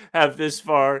Sixers have this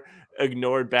far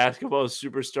ignored basketball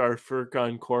superstar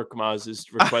Furkan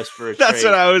Korkmaz's request for a trade. That's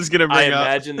what I was going to bring up. I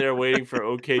imagine they're waiting for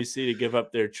OKC to give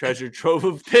up their treasure trove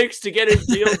of picks to get his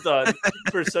deal done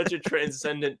for such a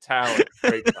transcendent talent.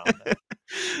 Great comment.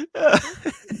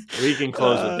 We can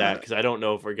close with that because I don't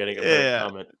know if we're getting a better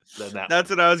comment than that. That's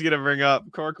what I was going to bring up.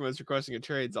 Korkmaz requesting a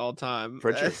trades all time.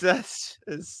 That's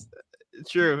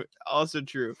true. Also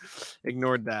true.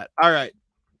 Ignored that. All right.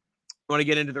 Want to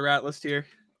get into the rat list here?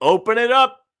 Open it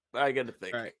up. I got to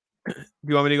think. All right. Do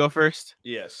you want me to go first?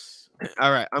 Yes.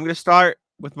 All right. I'm going to start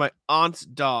with my aunt's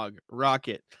dog,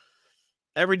 Rocket.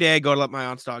 Every day I go to let my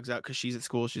aunt's dogs out because she's at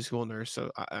school. She's a school nurse, so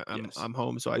Yes. I'm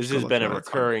home. So I This just go has let been my a aunt's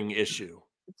dogs out. recurring issue.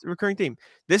 It's a recurring theme.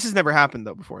 This has never happened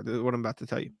though before. What I'm about to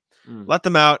tell you. Mm. Let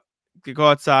them out. Go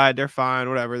outside. They're fine.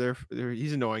 Whatever.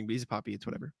 He's annoying, but he's a puppy. It's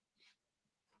whatever.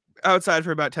 Outside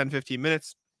for about 10, 15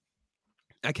 minutes.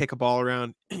 I kick a ball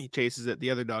around. He chases it. The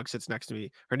other dog sits next to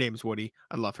me. Her name's Woody.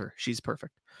 I love her. She's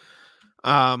perfect.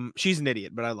 She's an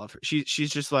idiot, but I love her. She's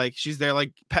just like, she's there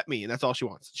like pet me, and that's all she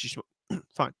wants. She's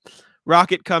fine.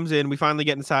 Rocket comes in. We finally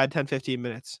get inside 10, 15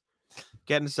 minutes.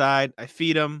 Get inside. I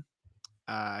feed them.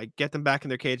 I get them back in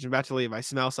their cage. I'm about to leave. I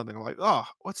smell something. I'm like, oh,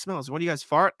 what smells? When do you guys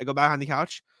fart? I go back on the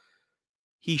couch.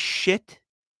 He shit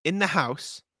in the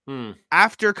house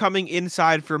after coming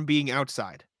inside from being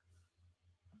outside.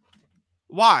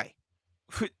 Why?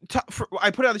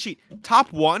 I put it on the sheet.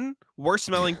 Top 1 worst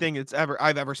smelling thing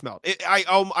I've ever smelled.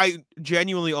 I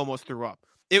genuinely almost threw up.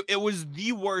 It was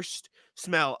the worst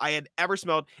smell I had ever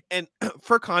smelled. And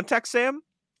for context, Sam,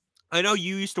 I know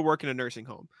you used to work in a nursing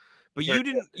home, but you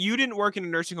didn't work in a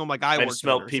nursing home like I worked. I've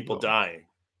smelled people dying.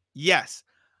 Yes.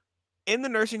 In the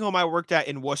nursing home I worked at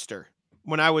in Worcester,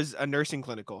 when I was a nursing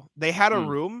clinical, they had a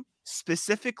room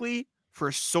specifically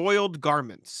for soiled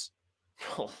garments.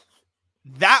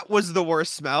 That was the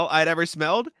worst smell I'd ever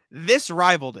smelled. This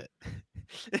rivaled it.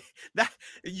 That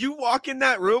you walk in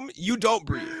that room, you don't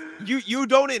breathe. You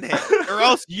don't inhale, or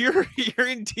else you're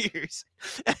in tears.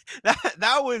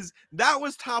 That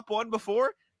was top 1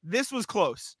 before. This was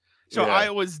close. So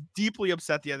I was deeply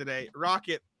upset the other day.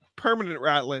 Rocket, permanent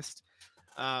rat list.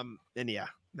 And yeah,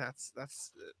 that's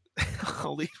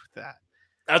I'll leave with that.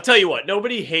 I'll tell you what,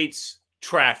 nobody hates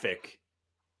traffic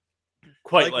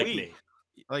quite like me.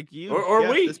 Like you. Or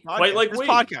yes, we. Quite like this we.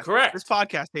 Podcast. Correct. This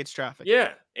podcast hates traffic.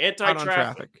 Yeah. Anti-traffic.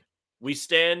 Traffic. We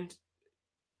stand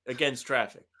against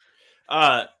traffic.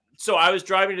 So I was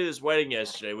driving to this wedding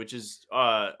yesterday, which has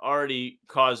already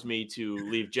caused me to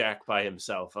leave Jack by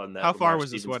himself on that. How far Lamar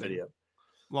was this Stevens wedding? video.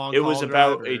 Long it was haul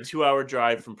about drive, a 2-hour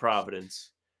drive from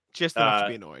Providence. Just enough to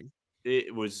be annoying.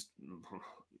 It was.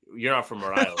 You're not from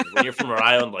Rhode Island. When you're from Rhode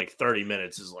Island, like 30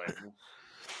 minutes is like.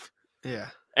 Yeah.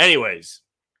 Anyways,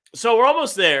 so we're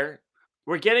almost there.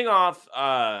 We're getting off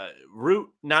Route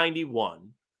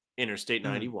 91, Interstate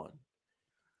 91.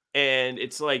 And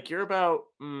it's like you're about,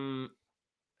 I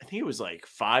think it was like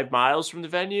 5 miles from the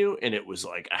venue, and it was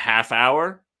like a half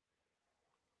hour.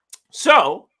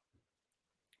 So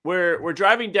we're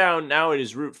driving down. Now it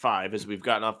is Route 5 as we've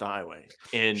gotten off the highway.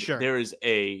 And there is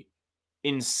a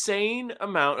insane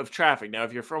amount of traffic. Now,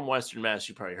 if you're from Western Mass,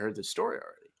 you probably heard this story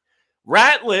already.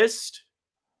 Rat list,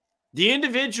 the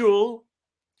individual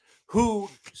who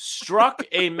struck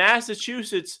a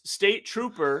Massachusetts state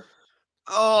trooper,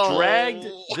 dragged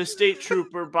the state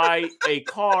trooper by a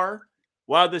car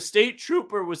while the state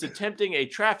trooper was attempting a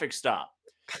traffic stop.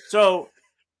 So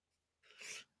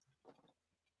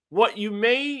what you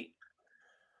may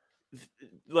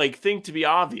think to be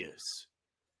obvious,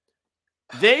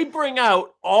 they bring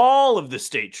out all of the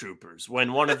state troopers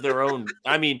when one of their own.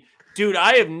 I mean, dude,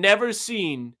 I have never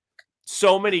seen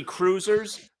so many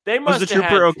cruisers. They must have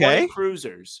had 20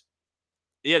 cruisers.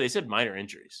 Yeah, they said minor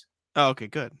injuries. Oh, okay,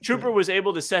 good. Trooper was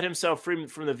able to set himself free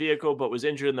from the vehicle, but was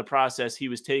injured in the process. He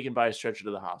was taken by a stretcher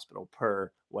to the hospital,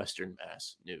 per Western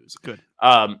Mass News. Good.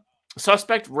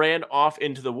 Suspect ran off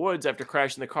into the woods after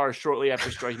crashing the car shortly after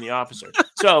striking the officer.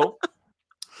 So,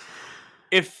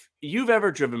 if you've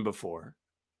ever driven before,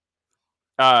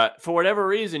 for whatever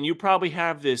reason, you probably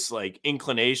have this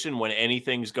inclination when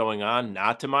anything's going on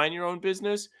not to mind your own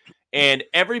business. And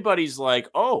everybody's like,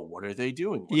 oh, what are they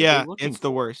doing? What are they looking for?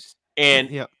 The worst.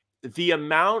 And the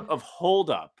amount of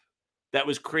holdup that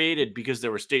was created because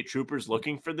there were state troopers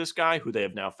looking for this guy, who they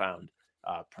have now found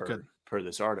per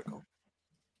this article.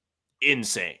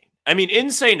 Insane. I mean,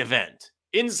 insane event.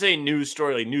 Insane news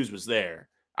story. News was there.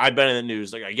 I've been in the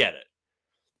news. I get it.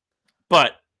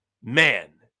 But, man,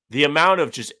 the amount of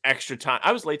just extra time.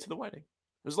 I was late to the wedding.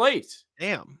 I was late.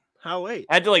 Damn. How late?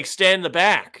 I had to stand in the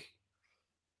back.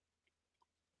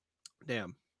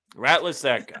 Damn. Ratless,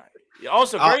 that guy.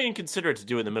 Also, very inconsiderate to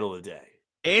do in the middle of the day.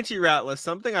 Anti-ratless.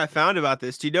 Something I found about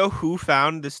this. Do you know who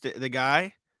found the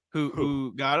guy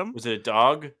who got him? Was it a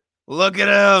dog? Look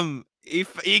at him.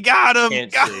 He got him.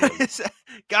 Can't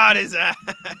got his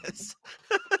ass.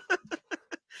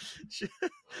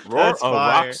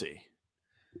 Roxy.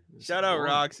 Shout out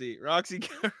Roxy. Roxy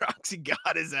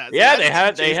got his ass.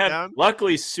 Yeah, they had.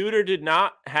 Luckily, Suter did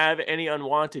not have any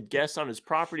unwanted guests on his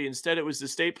property. Instead, it was the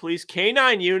state police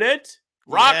canine unit.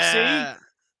 Roxy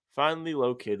finally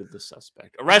located the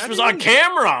suspect. Arrest was on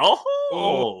camera.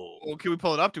 Oh, can we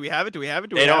pull it up? Do we have it?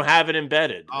 They don't have it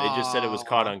embedded. They just said it was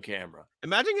caught on camera.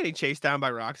 Imagine getting chased down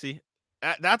by Roxy.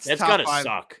 That's That's top gotta 5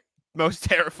 suck. most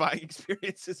terrifying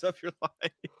experiences of your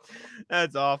life.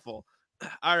 That's awful.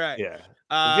 All right. Yeah.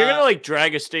 If you're gonna like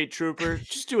drag a state trooper,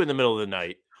 just do it in the middle of the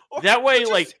night. That way,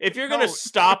 like if you're gonna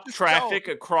stop traffic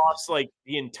across like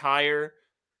the entire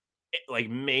like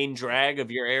main drag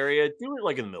of your area, do it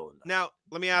like in the middle of the night. Now,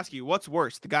 let me ask you, what's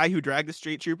worse, the guy who dragged the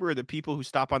street trooper or the people who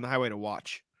stop on the highway to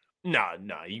watch? No,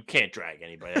 you can't drag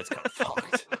anybody. That's kind of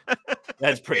fucked.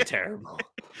 That's pretty terrible.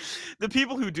 The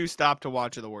people who do stop to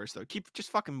watch are the worst, though.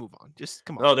 Just fucking move on. Just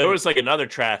come on. No, there was like another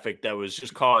traffic that was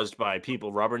just caused by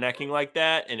people rubbernecking like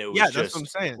that, and it was that's just what I'm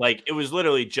saying. like it was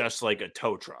literally just like a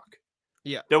tow truck.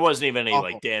 Yeah, there wasn't even any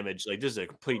awful. like damage. Like this is a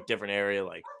complete different area.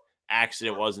 Like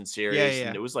accident wasn't serious, Yeah.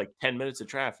 and it was like 10 minutes of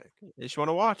traffic. They just want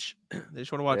to watch.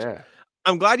 Yeah.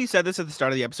 I'm glad you said this at the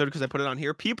start of the episode because I put it on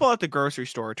here. People at the grocery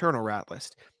store, turn a rat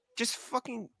list. Just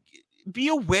fucking be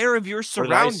aware of your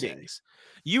surroundings.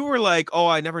 You were like, oh,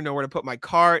 I never know where to put my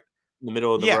cart. In the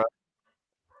middle of the road.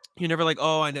 You're never like,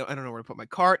 oh, I don't know where to put my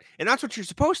cart. And that's what you're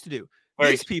supposed to do.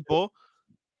 These people,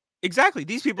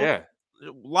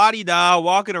 la-di-da,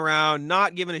 walking around,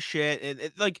 not giving a shit.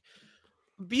 And like,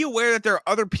 be aware that there are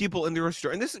other people in the grocery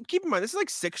store. And this, keep in mind, this is like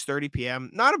 6:30 p.m.,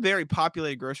 not a very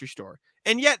populated grocery store.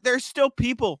 And yet there's still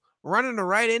people running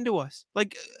right into us.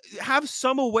 Like, have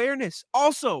some awareness.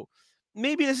 Also,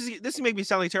 maybe this is make me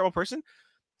sound like a terrible person.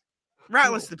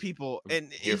 Rat list the people, and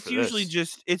it's usually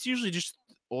just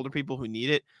older people who need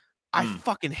it. I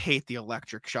fucking hate the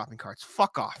electric shopping carts.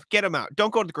 Fuck off. Get them out.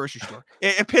 Don't go to the grocery store.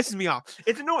 It pisses me off.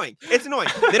 It's annoying.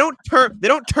 They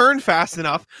don't turn fast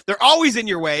enough. They're always in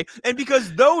your way. And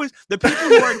because the people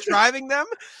who are driving them,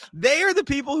 they are the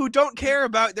people who don't care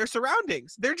about their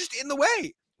surroundings. They're just in the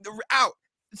way. They're out.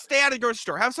 Stay out of the grocery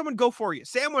store. Have someone go for you.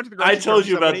 Sam went to the grocery store. I told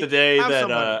you about the day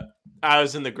that I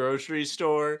was in the grocery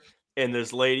store and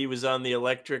this lady was on the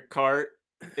electric cart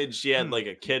and she had like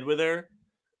a kid with her.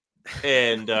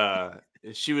 And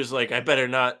she was like, I better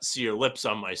not see your lips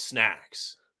on my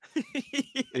snacks.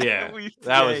 That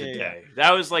was a day.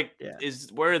 That was like,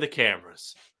 where are the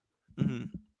cameras? Mm-hmm.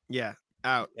 Yeah,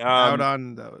 out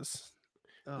on those.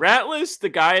 Oh. Ratless, the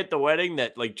guy at the wedding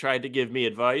that like tried to give me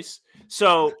advice.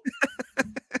 So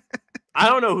I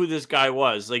don't know who this guy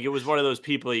was. Like, it was one of those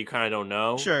people you kind of don't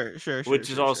know. Sure.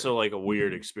 Which is also like a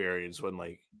weird experience when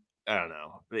like, I don't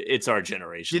know. It's our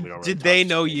generation. Did they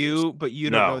know you, but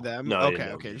you don't know them? No.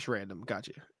 Okay, just random.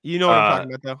 Gotcha. You know what I'm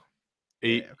talking about,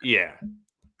 though? Yeah.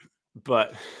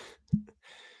 But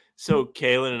so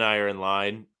Kaylin and I are in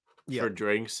line for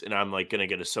drinks, and I'm like gonna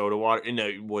get a soda water.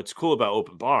 And what's cool about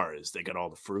open bar is they got all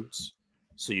the fruits.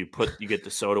 So you get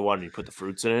the soda water and you put the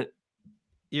fruits in it.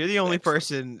 You're the only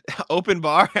person open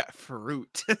bar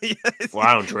fruit. Well,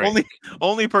 I don't drink.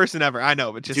 Only person ever. I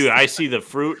know, but just dude, I see the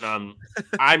fruit and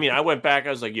I went back. I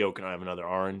was like, yo, can I have another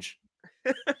orange?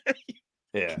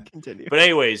 Yeah. Continue. But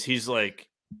anyways, he's like,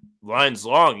 line's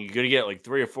long. You gotta get like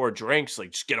 3 or 4 drinks.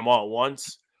 Like, just get them all at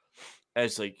once. I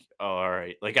was like, oh, all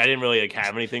right. Like, I didn't really like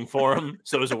have anything for him,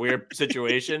 so it was a weird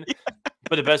situation.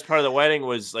 But the best part of the wedding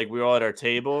was like we were all at our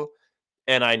table.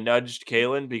 And I nudged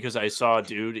Kaylin because I saw a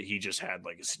dude. He just had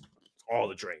like all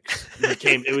the drinks.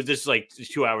 It was just like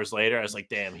 2 hours later. I was like,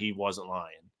 damn, he wasn't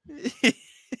lying.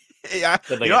 Yeah,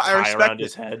 like I respect around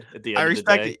his head at the end of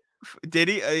the day. Did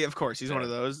he? Of course, he's one of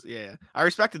those. Yeah, I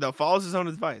respect it though. Follows his own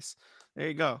advice. There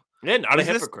you go. Yeah, not a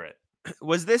hypocrite.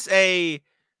 Was this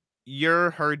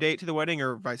her date to the wedding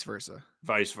or vice versa?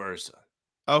 Vice versa.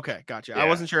 Okay, gotcha. Yeah. I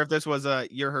wasn't sure if this was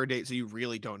her date, so you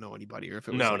really don't know anybody, or if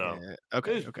it was no.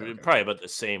 Okay. Probably about the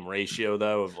same ratio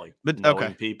though of like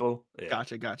knowing people. Yeah.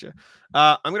 Gotcha.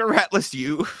 I'm gonna rat list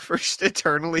you for just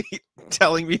eternally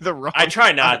telling me the wrong. I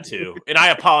try not to, and I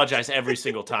apologize every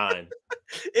single time.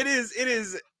 It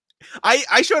is.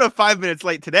 I showed up 5 minutes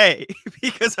late today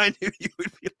because I knew you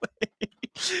would be late.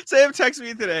 Sam texted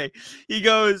me today. He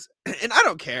goes, and I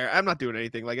don't care. I'm not doing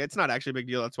anything. Like, it's not actually a big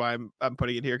deal. That's why I'm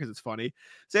putting it here because it's funny.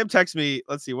 Sam texted me.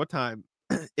 Let's see what time.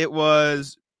 It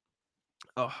was.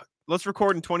 Oh, let's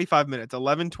record in 25 minutes.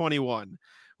 11:21.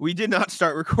 We did not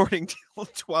start recording till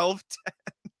 12:10.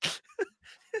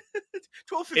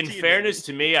 12:15. In fairness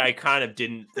to me, I kind of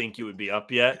didn't think you would be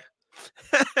up yet.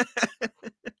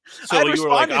 So you were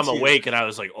like, I'm awake, and I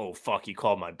was like, oh fuck, he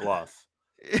called my bluff.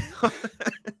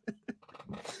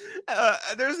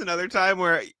 There's another time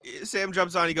where Sam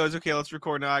jumps on. He goes, okay, let's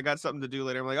record now. I got something to do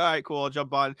later. I'm like, all right, cool. I'll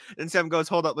jump on. And Sam goes,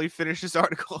 hold up. Let me finish this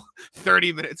article.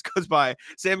 30 minutes goes by.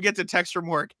 Sam gets a text from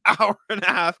work. Hour and a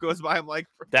half goes by. I'm like,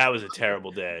 that was a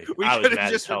terrible day. We I was could mad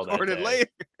have just as hell recorded that day. later.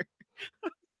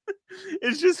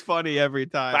 It's just funny every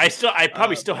time. I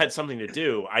probably still had something to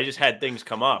do. I just had things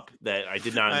come up that I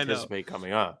did not anticipate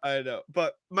coming up. I know.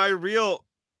 But my real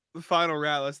final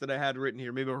rat list that I had written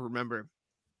here. Maybe I'll remember.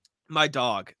 My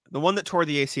dog, the one that tore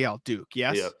the ACL, Duke.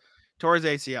 Yes, Yep. tore his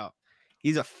ACL.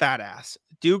 He's a fat ass.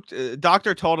 Duke.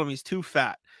 Doctor told him he's too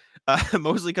fat,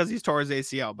 mostly because he's tore his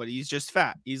ACL. But he's just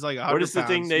fat. He's like 100 What is the pounds,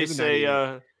 thing they maybe say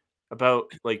 98.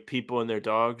 about like people and their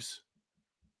dogs?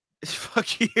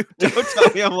 Fuck you! Don't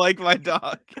tell me I'm like my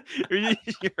dog. You're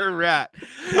a rat.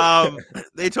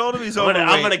 They told him he's overweight.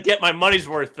 I'm gonna get my money's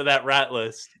worth for that rat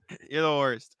list. You're the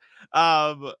worst.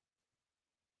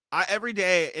 Every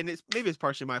day, and it's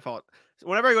partially my fault.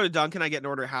 Whenever I go to Dunkin', I get an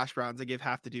order of hash browns. I give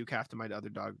half to Duke, half to my other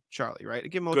dog, Charlie. Right? I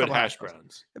give him a Good couple hash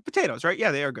browns. Potatoes, right?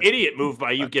 Yeah, they are good. Idiot move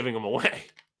by you giving them away.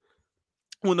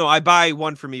 Well, no, I buy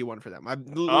one for me, one for them.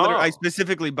 I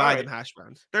specifically buy them right. hash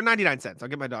browns. They're 99 cents. I'll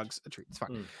get my dogs a treat. It's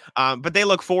fine. But they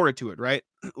look forward to it, right?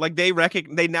 Like they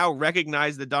now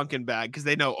recognize the Dunkin' bag because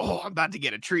they know, oh, I'm about to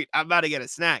get a treat. I'm about to get a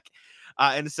snack.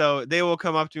 And so they will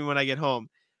come up to me when I get home.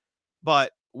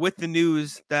 But with the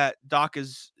news that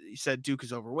said Duke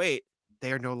is overweight,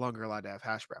 they are no longer allowed to have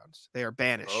hash browns. They are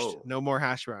banished. Oh. No more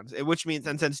hash browns. Which means,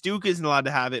 and since Duke isn't allowed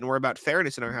to have it, and we're about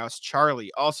fairness in our house,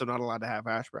 Charlie also not allowed to have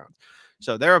hash browns.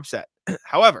 So they're upset.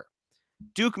 However,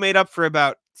 Duke made up for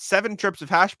about 7 trips of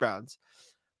hash browns.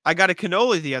 I got a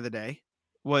cannoli the other day,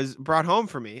 was brought home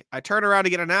for me. I turn around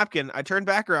to get a napkin. I turn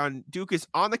back around. Duke is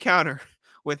on the counter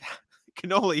with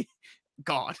cannoli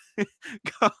gone.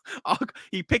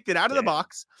 He picked it out of the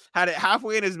box, had it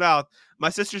halfway in his mouth.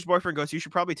 My sister's boyfriend goes, "You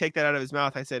should probably take that out of his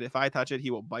mouth." I said, "If I touch it, he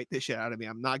will bite the shit out of me.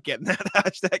 I'm not getting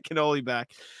that cannoli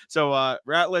back." So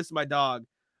Ratless, my dog,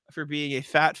 for being a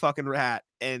fat fucking rat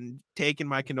and taking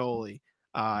my cannoli.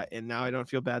 And now I don't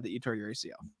feel bad that you tore your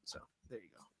ACL. So there you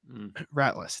go.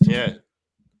 Rat list. Yeah.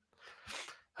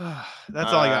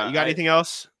 That's all I got. You got anything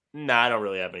else? Nah, I don't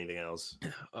really have anything else.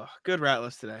 Oh, good rat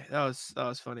list today. That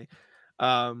was funny.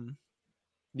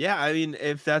 Yeah, I mean,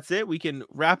 if that's it, we can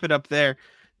wrap it up there.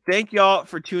 Thank y'all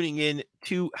for tuning in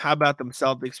to How About Them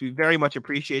Celtics. We very much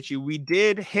appreciate you. We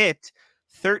did hit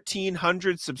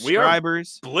 1,300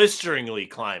 subscribers. We are blisteringly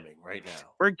climbing right now.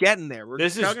 We're getting there.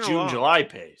 This is June, July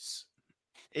pace.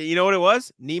 You know what it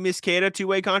was? Neemias Queta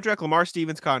 2-way contract, Lamar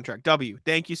Stevens contract. W.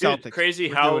 Thank you, Celtics. Dude, crazy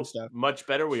how much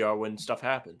better we are when stuff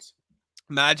happens.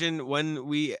 Imagine when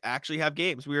we actually have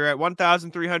games. We are at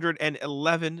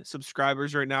 1,311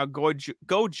 subscribers right now. Go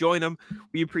join them.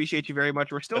 We appreciate you very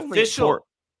much. We're still official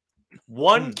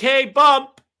 1K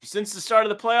bump since the start of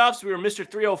the playoffs. We were Mr.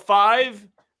 305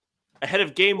 ahead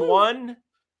of game 1.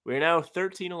 We're now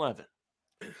 1311.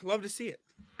 Love to see it.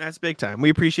 That's big time. We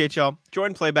appreciate y'all.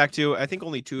 Join Playback too. I think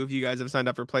only 2 of you guys have signed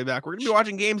up for Playback. We're going to be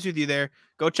watching games with you there.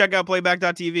 Go check out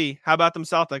playback.tv. How about them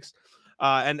Celtics?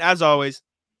 And as always,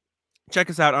 check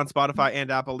us out on Spotify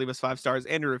and Apple. Leave us 5 stars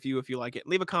and a review if you like it.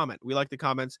 Leave a comment. We like the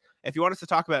comments. If you want us to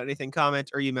talk about anything,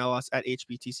 comment or email us at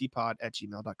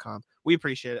hbtcpod@gmail.com. We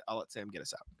appreciate it. I'll let Sam get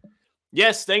us out.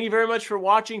 Yes, thank you very much for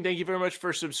watching. Thank you very much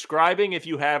for subscribing if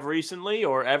you have recently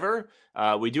or ever.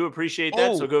 We do appreciate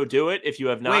that, so go do it if you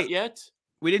have not yet.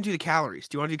 We didn't do the calories.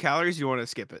 Do you want to do calories or do you want to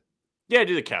skip it? Yeah,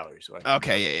 do the calories.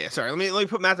 Okay, yeah. Sorry, let me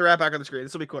put Matt the Rat back on the screen.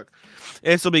 This will be quick.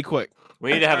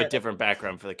 We need to have a different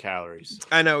background for the calories.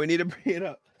 I know. We need to bring it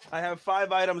up. I have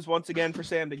 5 items once again for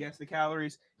Sam to guess the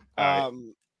calories.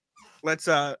 Let's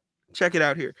check it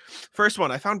out here. First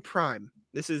one, I found Prime.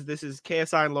 This is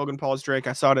KSI and Logan Paul's drink.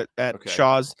 I saw it at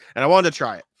Shaw's, and I wanted to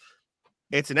try it.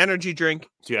 It's an energy drink.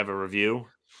 Do you have a review?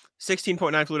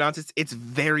 16.9 fluid ounces. It's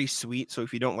very sweet. So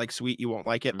if you don't like sweet, you won't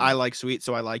like it. I like sweet,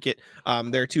 so I like it.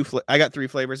 There are 2. I got 3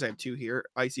 flavors. I have 2 here: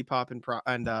 icy pop and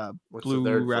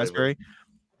blue raspberry,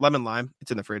 lemon lime.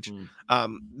 It's in the fridge.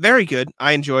 Very good.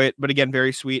 I enjoy it, but again,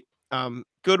 very sweet.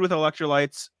 Good with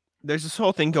electrolytes. There's this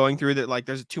whole thing going through that like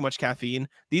there's too much caffeine.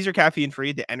 These are caffeine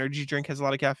free. The energy drink has a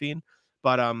lot of caffeine,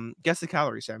 but guess the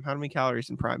calories, Sam. How many calories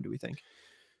in Prime do we think?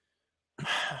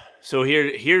 So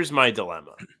here's my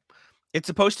dilemma. It's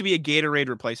supposed to be a Gatorade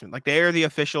replacement. Like they are the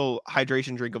official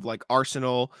hydration drink of like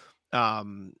Arsenal,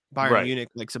 Bayern Munich,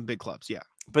 like some big clubs. Yeah.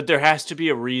 But there has to be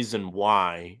a reason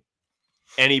why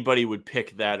anybody would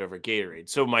pick that over Gatorade.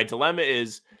 So my dilemma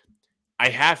is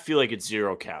I feel like it's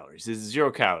 0 calories. It's 0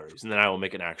 calories. And then I will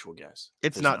make an actual guess.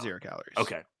 It's not 0 calories.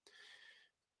 Okay.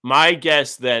 My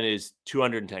guess then is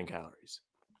 210 calories.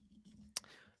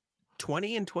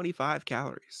 20 and 25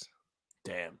 calories.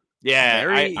 Damn.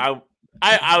 Yeah.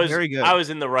 I was very good. I was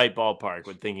in the right ballpark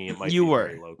with thinking it might be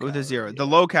very low with a 0. Yeah. The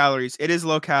low calories. It is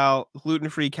low cal, gluten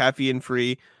free, caffeine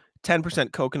free,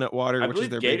 10% coconut water, which is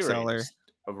their big seller.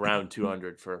 Around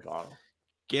 200 for a bottle.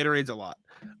 Gatorade's a lot.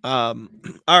 All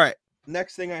right.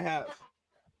 Next thing I have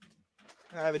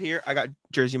it here. I got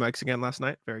Jersey Mike's again last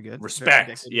night. Very good.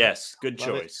 Respect. Yes. Good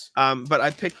choice. But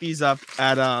I picked these up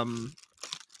at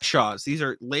Shaw's. These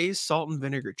are Lay's salt and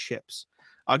vinegar chips.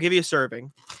 I'll give you a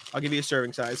serving. I'll give you a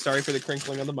serving size. Sorry for the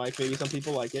crinkling on the mic. Maybe some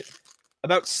people like it.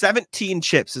 About 17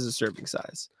 chips is a serving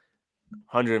size.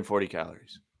 140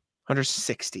 calories.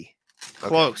 160. Okay,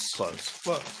 Close.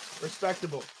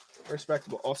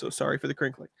 Respectable. Also, sorry for the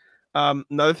crinkling.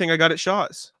 Another thing I got at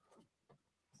Shaw's.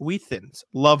 Wheat Thins.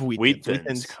 Love Wheat Thins. Wheat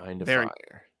Thins kind of very,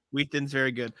 fire. Wheat Thins,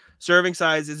 very good. Serving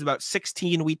size is about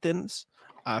 16 Wheat Thins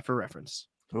for reference.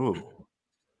 Ooh.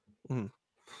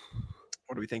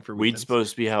 What do we think for Wheat's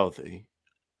supposed to be healthy,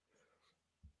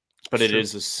 but it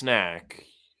is a snack.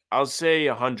 I'll say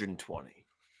 120.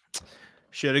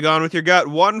 Should have gone with your gut.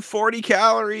 140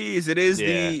 calories. It is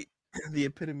the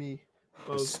epitome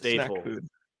of staple snack food.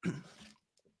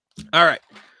 All right.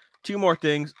 2 more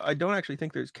things. I don't actually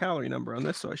think there's calorie number on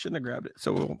this, so I shouldn't have grabbed it.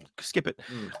 So we'll skip it.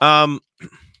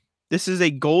 This is a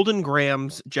Golden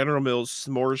Grams General Mills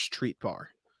S'mores treat bar.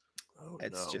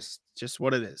 It's just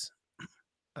what it is.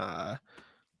 That's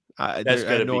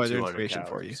I no other information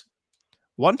for you.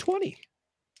 120.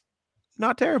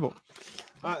 Not terrible.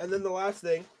 And then the last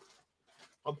thing,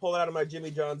 I'll pull it out of my Jimmy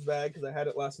John's bag because I had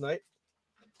it last night.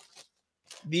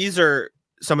 These are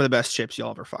some of the best chips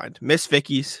you'll ever find. Miss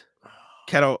Vicky's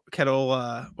kettle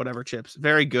whatever chips.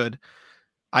 Very good.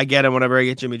 I get them whenever I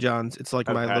get Jimmy John's. It's like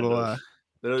my little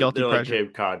guilty pleasure. Like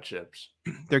Cape Cod chips.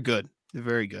 They're good. They're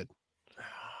very good.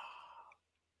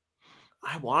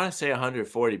 I want to say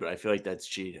 140, but I feel like that's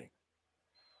cheating.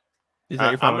 Is that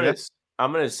your final guess?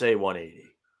 I'm gonna say 180.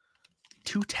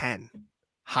 210.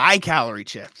 High calorie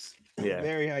chips. Yeah,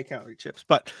 very high calorie chips.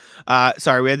 But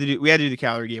sorry, we had to do the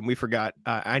calorie game. We forgot.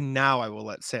 I will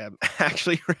let Sam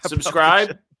actually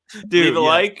subscribe, leave a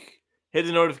like, hit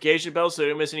the notification bell so you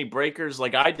don't miss any breakers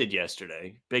like I did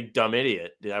yesterday. Big dumb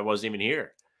idiot. I wasn't even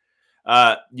here.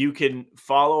 You can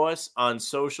follow us on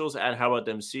socials at How About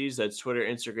Them C's. That's Twitter,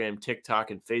 Instagram,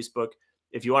 TikTok, and Facebook.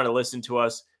 If you want to listen to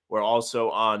us, we're also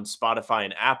on Spotify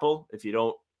and Apple. If you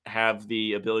don't have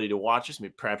the ability to watch us,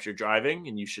 maybe perhaps you're driving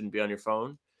and you shouldn't be on your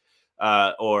phone.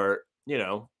 And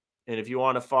if you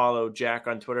want to follow Jack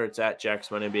on Twitter, it's at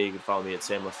JacksOneNBA. You can follow me at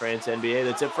Sam LaFrance NBA.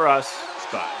 That's it for us.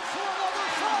 Bye.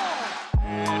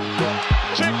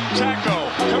 Chick Taco.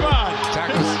 Come on.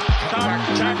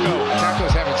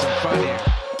 Taco's having some fun here.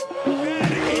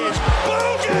 That is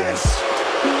bogus.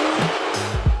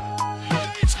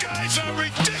 These guys are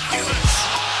ridiculous.